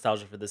lot of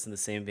nostalgia for this in the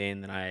same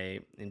vein that I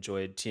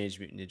enjoyed Teenage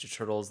Mutant Ninja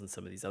Turtles and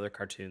some of these other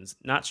cartoons.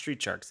 Not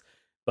Street Sharks,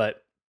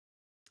 but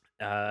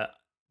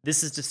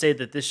this is to say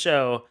that this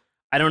show,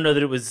 I don't know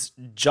that it was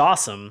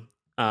jawsome,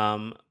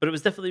 but it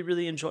was definitely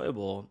really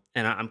enjoyable.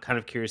 And I'm kind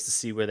of curious to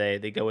see where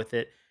they go with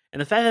it. And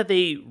the fact that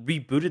they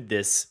rebooted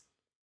this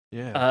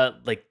Yeah.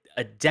 like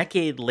a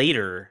decade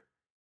later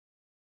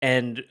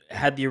and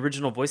had the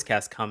original voice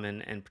cast come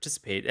in and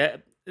participate.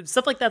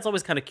 Stuff like that's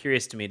always kind of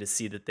curious to me to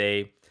see that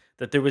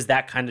there was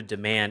that kind of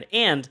demand.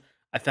 And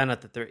I found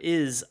out that there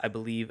is, I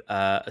believe,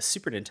 a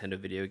Super Nintendo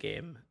video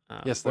game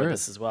Yes, for there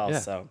this is. as well. Yeah.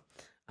 So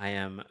I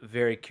am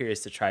very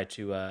curious to try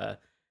to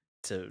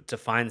to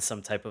find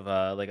some type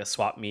of like a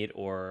swap meet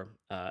or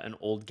an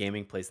old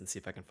gaming place and see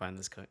if I can find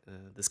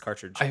this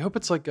cartridge. I hope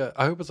it's like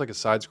a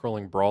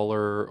side-scrolling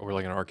brawler or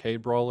like an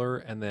arcade brawler,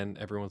 and then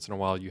every once in a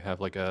while you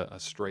have like a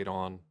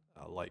straight-on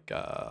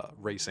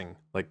racing,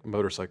 like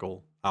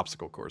motorcycle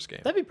obstacle course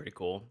game. That'd be pretty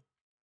cool.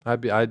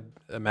 I'd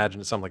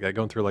imagine it's something like that,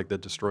 going through like the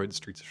destroyed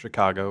streets of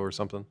Chicago or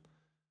something.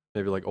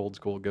 Maybe like old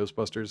school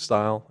Ghostbusters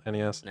style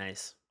NES.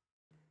 Nice.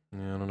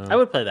 Yeah, I don't know. I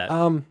would play that.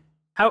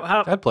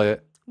 How I'd play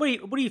it.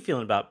 what are you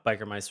feeling about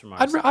Biker Mice from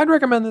Mars? I'd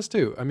recommend this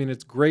too. I mean,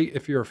 it's great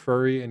if you're a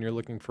furry and you're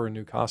looking for a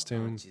new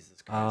costume.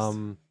 Jesus Christ.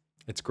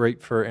 It's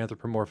great for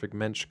anthropomorphic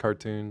mensch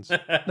cartoons.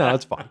 No,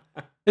 it's fun.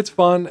 It's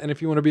fun, and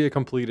if you want to be a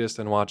completist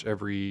and watch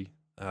every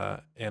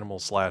animal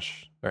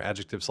slash or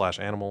adjective slash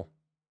animal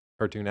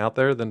cartoon out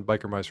there, then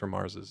Biker Mice from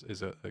Mars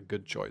is a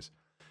good choice.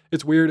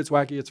 It's weird, it's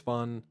wacky, it's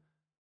fun.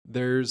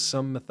 There's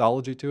some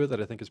mythology to it that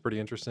I think is pretty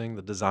interesting.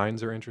 The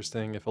designs are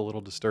interesting, if a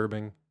little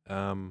disturbing,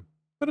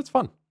 but it's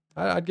fun.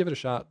 I'd give it a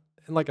shot.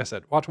 And like I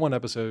said, watch one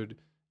episode.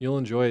 You'll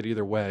enjoy it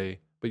either way,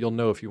 but you'll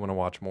know if you want to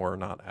watch more or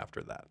not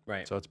after that.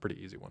 Right. So it's a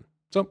pretty easy one.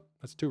 So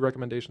that's 2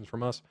 recommendations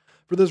from us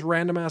for this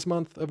random ass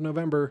month of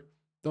November.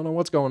 Don't know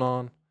what's going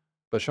on,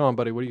 but Sean,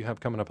 buddy, what do you have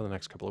coming up in the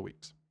next couple of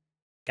weeks?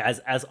 Guys,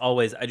 as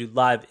always, I do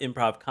live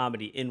improv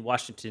comedy in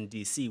Washington,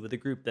 D.C. with a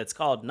group that's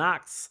called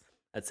Nox.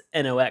 That's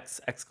NOX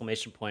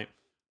exclamation point.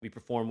 We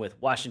perform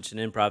with Washington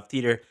Improv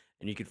Theater,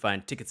 and you can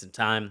find tickets and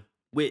time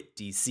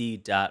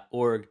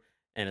witdc.org.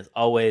 And as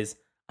always,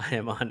 I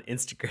am on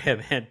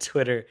Instagram and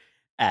Twitter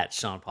at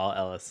Sean Paul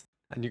Ellis.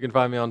 And you can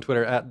find me on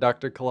Twitter at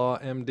Dr. Claw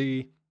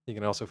MD. You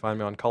can also find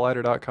me on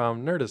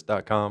Collider.com,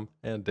 Nerdist.com,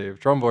 and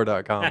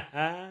DaveTrumbore.com.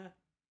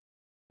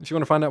 If you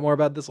want to find out more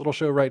about this little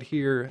show right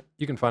here,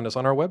 you can find us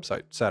on our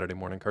website,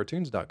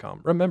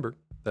 SaturdayMorningCartoons.com. Remember,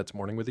 that's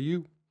morning with a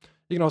U.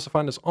 You can also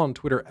find us on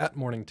Twitter at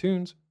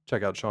MorningTunes.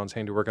 Check out Sean's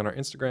handiwork on our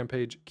Instagram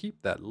page.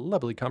 Keep that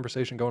lovely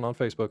conversation going on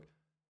Facebook.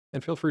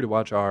 And feel free to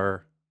watch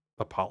our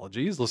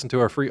apologies. Listen to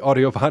our free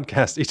audio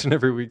podcast each and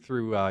every week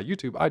through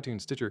YouTube,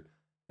 iTunes, Stitcher,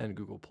 and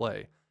Google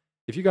Play.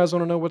 If you guys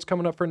want to know what's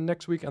coming up for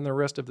next week and the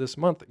rest of this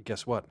month,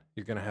 guess what?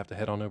 You're going to have to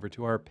head on over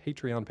to our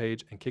Patreon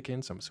page and kick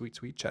in some sweet,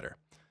 sweet cheddar.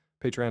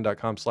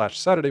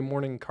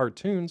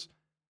 Patreon.com/SaturdayMorningCartoons.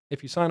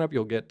 If you sign up,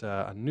 you'll get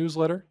a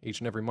newsletter each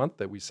and every month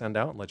that we send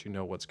out and let you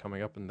know what's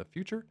coming up in the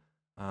future.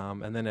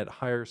 And then at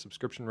higher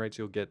subscription rates,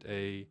 you'll get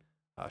a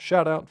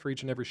shout out for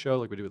each and every show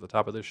like we do at the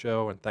top of this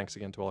show. And thanks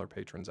again to all our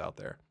patrons out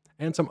there.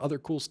 And some other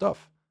cool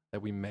stuff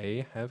that we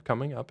may have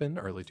coming up in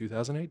early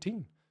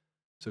 2018.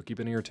 So keep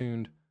an ear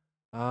tuned.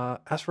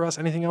 As for us,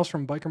 anything else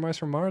from Biker Mice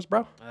from Mars,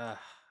 bro? I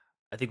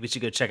think we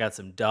should go check out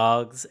some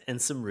dogs and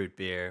some root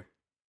beer.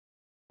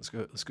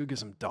 Let's go get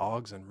some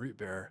dogs and root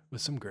beer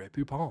with some Grey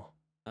Poupon.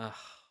 That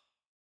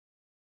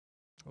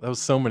was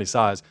so many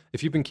size.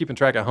 If you've been keeping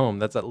track at home,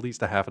 that's at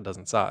least a half a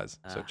dozen size.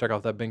 So check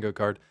out that bingo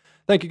card.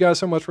 Thank you guys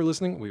so much for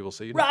listening. We will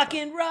see you next time. Rock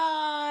and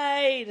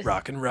ride!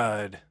 Rock and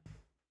ride.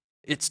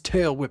 It's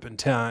tail whipping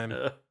time.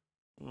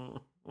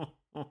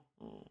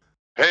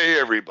 Hey,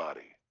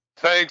 everybody.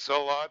 Thanks a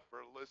lot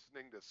for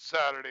listening to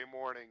Saturday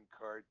Morning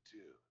Cartoons.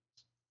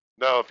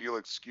 Now, if you'll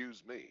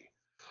excuse me,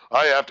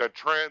 I have to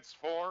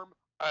transform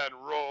and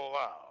roll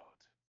out.